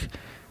 Like,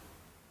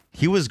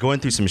 he was going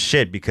through some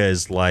shit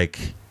because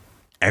like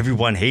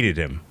everyone hated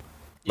him.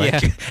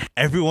 Like, Yeah.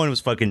 everyone was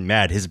fucking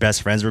mad. His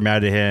best friends were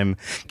mad at him.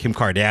 Kim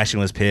Kardashian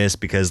was pissed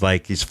because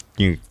like he's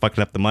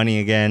fucking up the money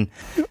again.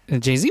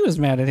 And Jay-Z was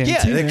mad at him Yeah,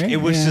 too, like, right? it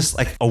was Yeah. just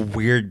like a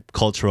weird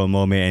cultural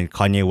moment, and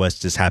Kanye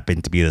West just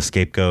happened to be the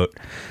scapegoat.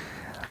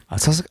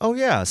 So I was like, oh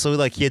yeah. So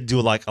like he had to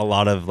do like a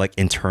lot of like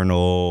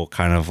internal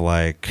kind of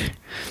like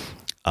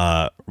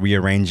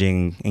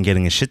rearranging and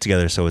getting his shit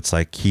together. So it's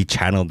like he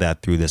channeled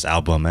that through this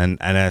album, and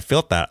I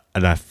felt that,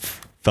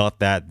 felt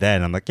that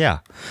then. I'm like, yeah,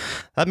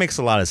 that makes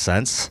a lot of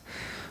sense.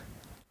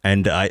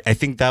 And I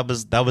think that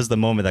was the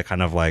moment that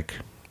kind of like,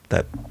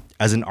 that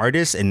as an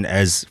artist and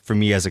as for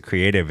me as a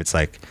creative, it's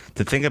like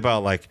to think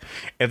about like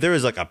if there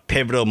was like a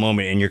pivotal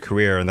moment in your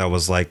career and that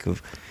was like,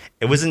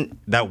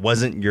 that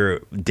wasn't your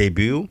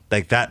debut,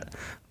 like that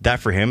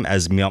for him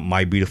as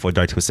My Beautiful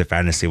Dark Twisted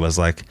Fantasy was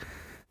like,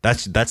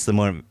 that's the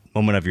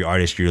moment of your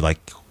artist you're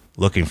like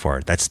looking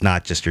for. That's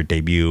not just your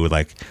debut.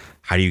 Like,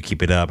 how do you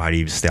keep it up? How do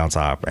you stay on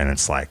top? And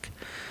it's like,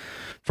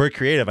 for a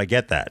creative, I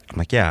get that. I'm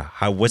like, yeah,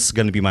 what's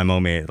going to be my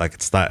moment? Like,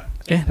 it's not.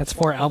 Yeah, that's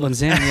 4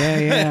 albums in.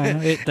 Yeah.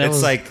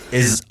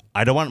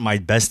 I don't want my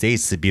best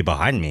days to be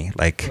behind me.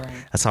 Like, Right.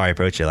 That's how I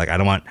approach it. Like, I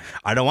don't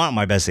want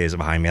my best days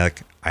behind me.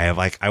 Like,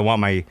 I want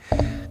my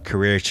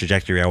career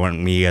trajectory. I want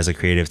me as a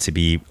creative to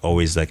be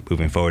always like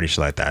moving forward and shit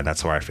like that. And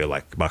that's where I feel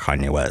like about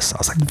Kanye West. I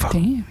was like, fuck.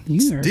 Damn,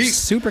 you are Deep.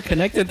 super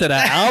connected to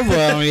that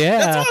album. Yeah.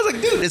 That's why I was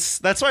like, dude,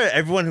 that's why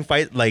everyone who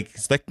fight like,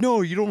 it's like,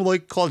 no, you don't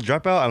like College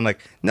Dropout. I'm like,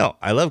 no,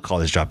 I love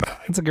College Dropout.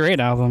 It's a great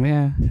album,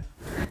 yeah.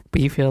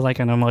 But you feel like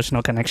an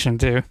emotional connection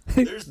too.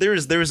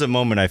 There's a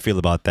moment I feel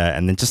about that,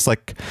 and then just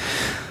like,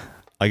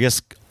 I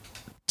guess,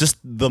 just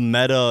the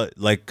meta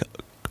like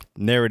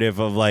narrative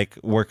of like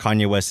where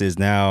Kanye West is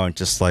now, and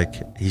just like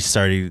he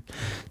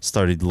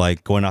started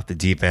like going off the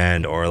deep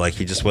end, or like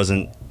he just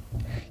wasn't.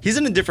 He's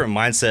in a different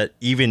mindset.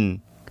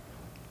 Even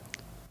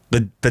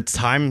the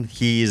time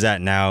he is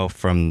at now,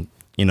 from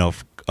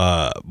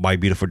My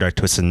Beautiful Dark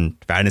Twisted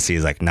Fantasy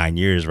is like 9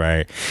 years,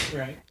 right?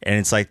 Right. And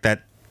it's like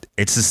that.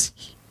 It's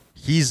just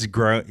he's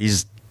grown.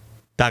 He's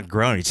not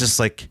grown. It's just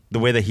like the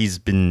way that he's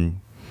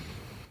been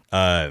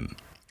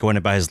going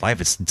about his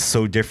life. It's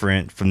so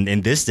different from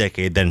in this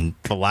decade than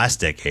the last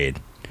decade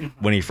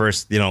when he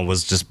first,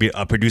 was just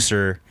a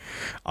producer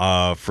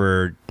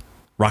for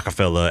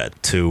Rockefeller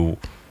to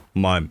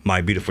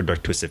my Beautiful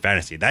Dark Twisted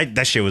Fantasy.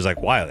 That shit was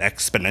like wild,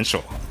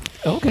 exponential.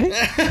 Okay.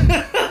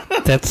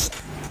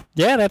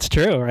 That's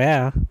true.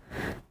 Yeah.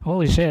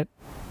 Holy shit.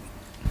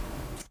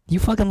 You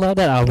fucking love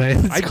that album.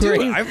 It's great.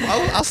 Do.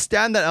 I'll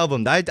stand that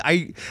album.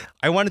 I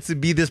wanted to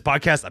be this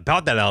podcast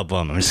about that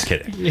album. I'm just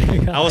kidding.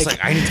 Yeah, I was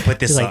like, I need to put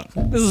this up.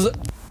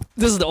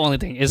 This is the only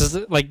thing. Is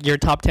like your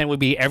top 10 would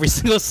be every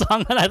single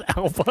song on that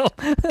album.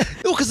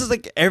 No, because it's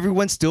like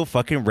everyone still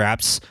fucking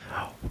raps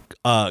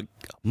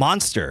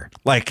Monster.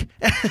 Like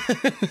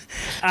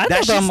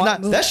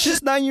that's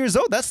just 9 years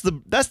old. That's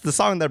the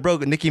song that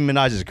broke Nicki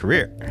Minaj's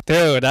career.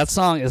 Dude, that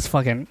song is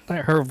fucking,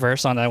 her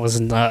verse on that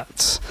was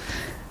nuts.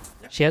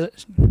 She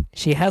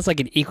has like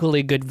an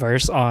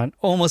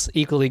almost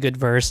equally good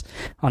verse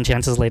on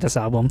Chance's latest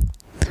album.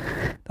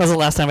 That was the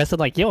last time I said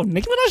like, yo,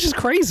 Nicki Minaj is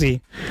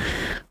crazy.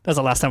 That's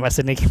the last time I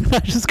said Nicki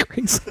Minaj is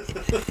crazy.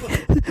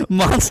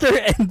 Monster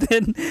and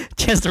then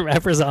Chance the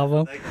Rapper's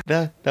album.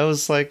 That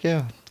was like,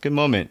 yeah, good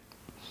moment.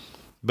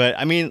 But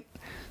I mean,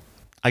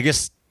 I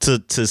guess to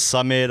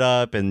sum it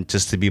up and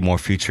just to be more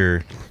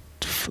future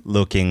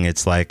looking,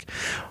 it's like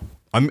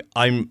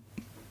I'm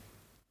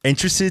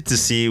interested to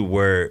see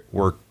where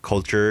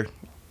culture,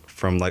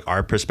 from like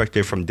our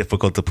perspective, from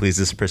Difficult to Please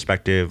this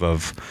perspective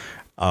of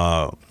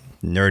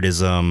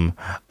nerdism,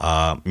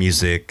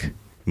 music,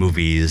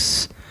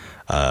 movies,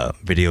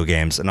 video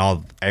games, and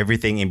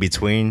everything in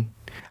between.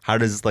 What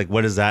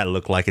does that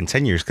look like in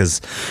 10 years?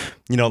 Because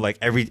like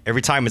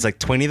every time it's like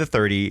 20 to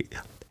 30.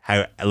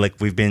 How, like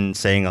we've been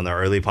saying on the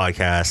early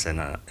podcasts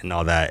and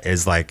all that,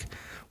 is like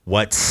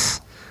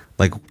what's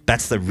like,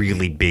 that's the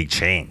really big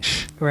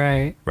change,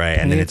 right?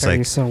 And then it's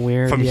like so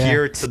weird from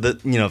here to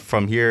the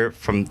from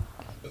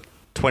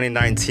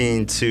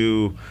 2019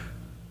 to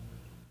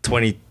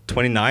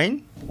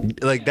 2029,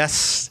 like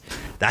that's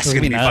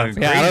gonna be fucking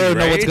crazy. I don't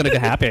know right? what's gonna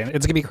happen.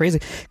 It's gonna be crazy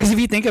because if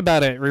you think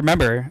about it,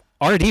 remember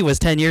RD was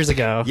 10 years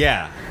ago.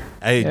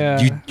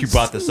 You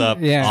brought this up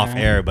off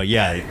air, but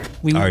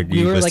we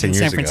were was like 10 in years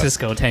San ago.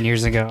 Francisco 10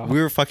 years ago.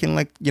 We were fucking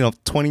like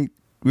 20.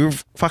 We were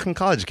fucking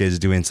college kids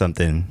doing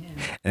something,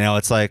 and now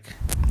it's like.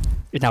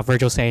 And now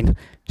Virgil's saying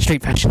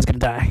street fashion's gonna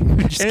die.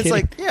 And it's kidding.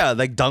 Like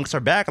like dunks are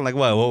back. I'm like,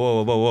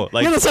 whoa.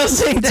 Like, that's what I was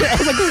saying.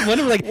 I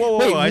was like,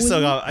 whoa. I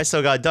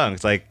still got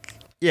dunks. Like,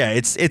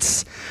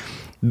 it's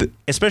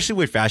especially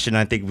with fashion.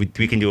 I think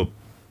we can do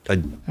a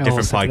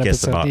different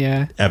podcast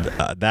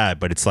about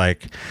that. But it's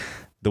like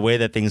the way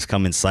that things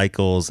come in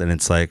cycles, and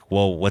it's like,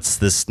 well, what's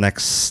this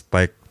next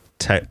like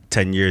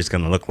 10 years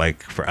gonna look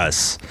like for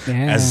us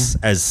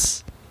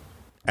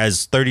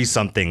as 30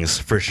 somethings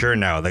for sure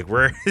now? Like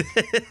we're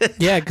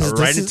because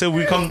right until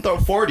we come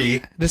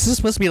 40. This is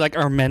supposed to be like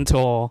our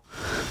mental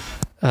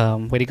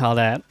what do you call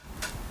that?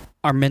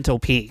 Our mental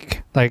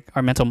peak, like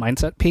our mental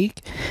mindset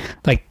peak.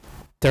 Like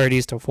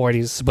 30s to 40s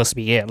is supposed to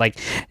be it. Like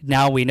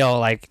now we know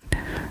like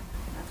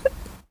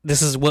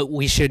this is what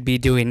we should be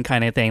doing,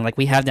 kind of thing. Like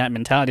we have that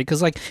mentality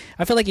because like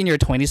I feel like in your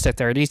 20s to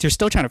 30s you're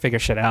still trying to figure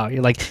shit out.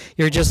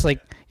 You're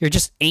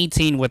just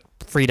 18 with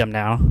freedom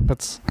now.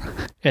 That's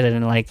it.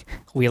 And like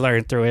we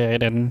learn through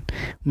it and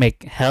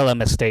make hella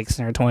mistakes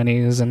in our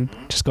 20s and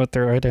just go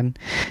through it. And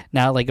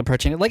now like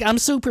approaching it, like I'm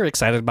super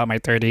excited about my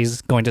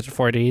 30s going to the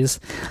 40s.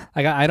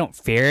 Like I don't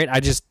fear it.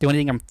 The only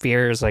thing I'm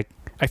fear is like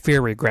I fear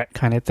regret,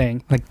 kind of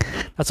thing. Like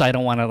that's why I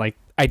don't want to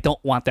I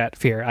don't want that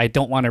fear. I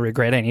don't want to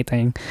regret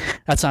anything.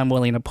 That's why I'm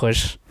willing to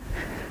push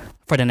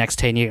for the next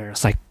 10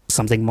 years, like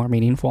something more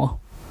meaningful.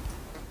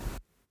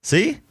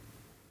 See?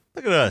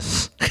 Look at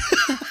us.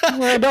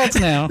 We're adults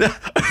now.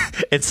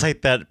 It's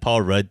like that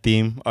Paul Rudd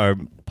theme or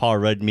Paul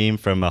Rudd meme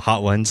from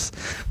Hot Ones.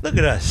 Look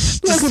at us.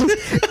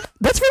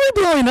 That's really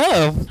blowing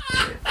up.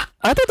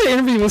 I thought the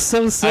interview was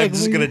so sick. I'm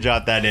just going to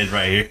jot that in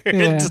right here.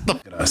 Yeah. Just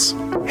look at us.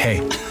 Hey,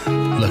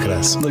 look at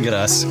us. Look at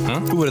us. Huh?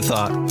 Who would have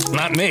thought?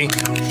 Not me.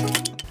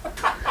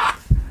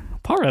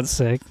 Paul Rudd's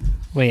sick.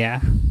 But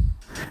yeah.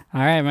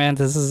 All right, man.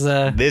 This is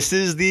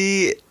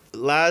the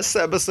last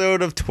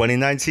episode of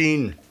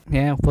 2019.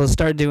 Yeah, we'll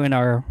start doing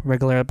our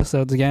regular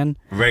episodes again.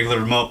 Regular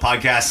remote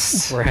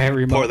podcasts. Right,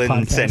 remote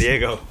Portland, podcast. San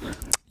Diego.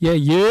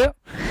 Yeah.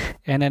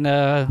 And then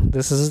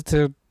this is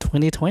to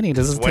 2020.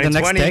 This is to the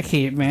next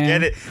decade, man.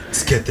 Get it.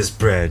 Let's get this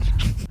bread.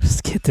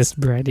 Let's get this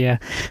bread, yeah.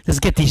 Let's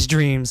get these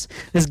dreams.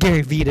 Let's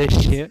Gary V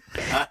this shit.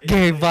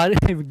 Gary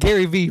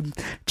V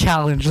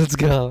challenge. Let's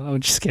go.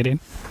 I'm just kidding.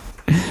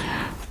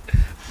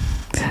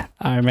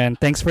 All right, man.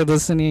 Thanks for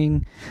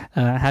listening.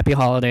 Happy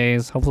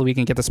holidays. Hopefully we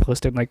can get this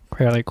posted like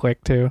fairly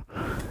quick too.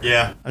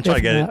 Yeah, I'm trying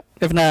to get it.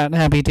 If not,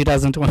 happy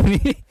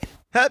 2020.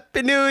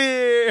 Happy New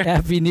Year.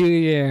 Happy New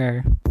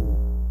Year.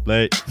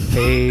 Late.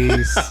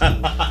 Peace.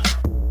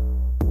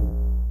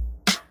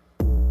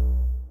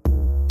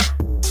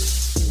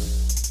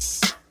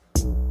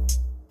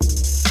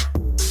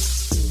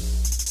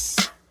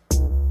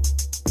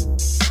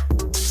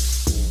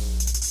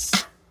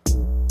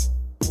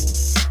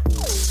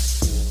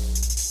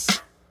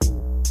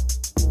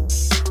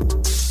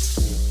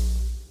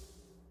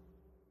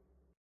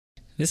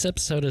 This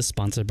episode is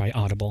sponsored by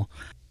Audible.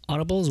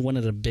 Audible is one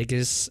of the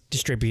biggest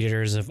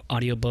distributors of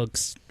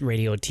audiobooks,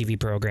 radio, TV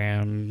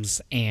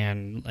programs,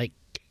 and like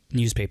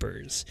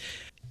newspapers.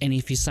 And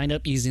if you sign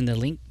up using the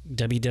link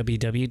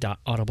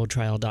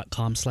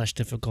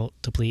www.audibletrial.com/difficult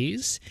to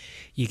please,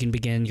 you can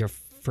begin your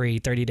free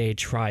 30-day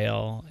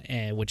trial,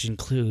 which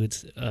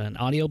includes an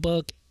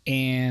audiobook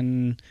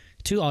and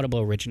 2 Audible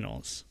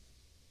originals.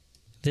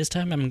 This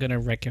time I'm going to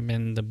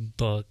recommend the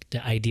book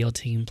The Ideal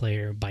Team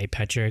Player by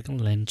Patrick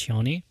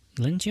Lencioni.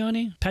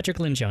 Patrick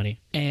Lencioni.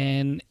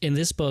 And in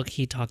this book,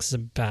 he talks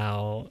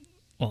about,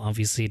 well,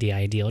 obviously the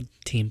ideal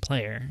team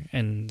player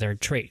and their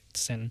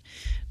traits. And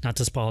not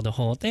to spoil the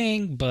whole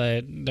thing,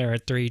 but there are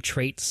 3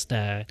 traits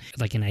that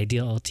like an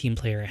ideal team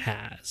player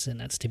has. And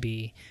that's to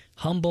be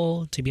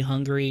humble, to be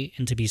hungry,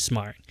 and to be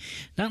smart.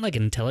 Not like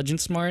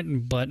intelligent smart,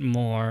 but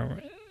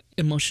more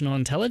emotional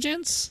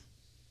intelligence.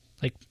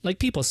 Like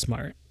people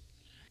smart.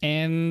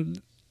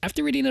 And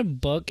after reading the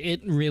book,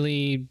 it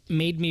really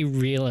made me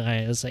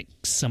realize like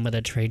some of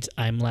the traits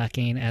I'm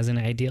lacking as an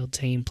ideal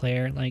team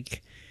player.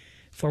 Like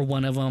for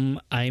one of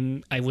them,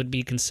 I would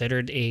be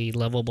considered a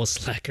lovable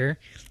slacker.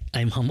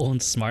 I'm humble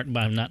and smart, but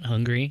I'm not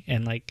hungry.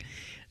 And like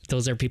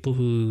those are people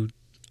who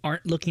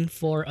aren't looking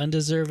for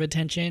undeserved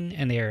attention,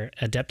 and they're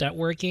adept at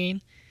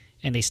working,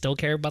 and they still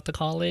care about the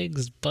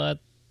colleagues, but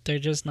they're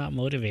just not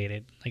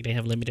motivated. Like they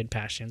have limited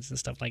passions and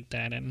stuff like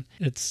that. And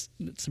it's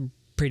a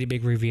pretty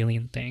big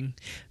revealing thing.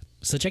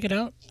 So check it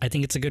out. I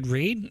think it's a good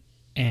read.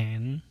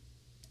 And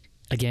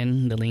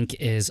again, the link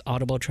is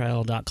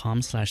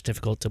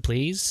audibletrial.com/difficult to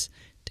please,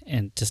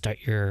 and to start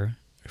your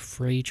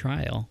free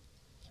trial.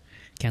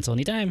 Cancel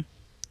anytime.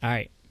 All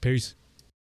right. Peace.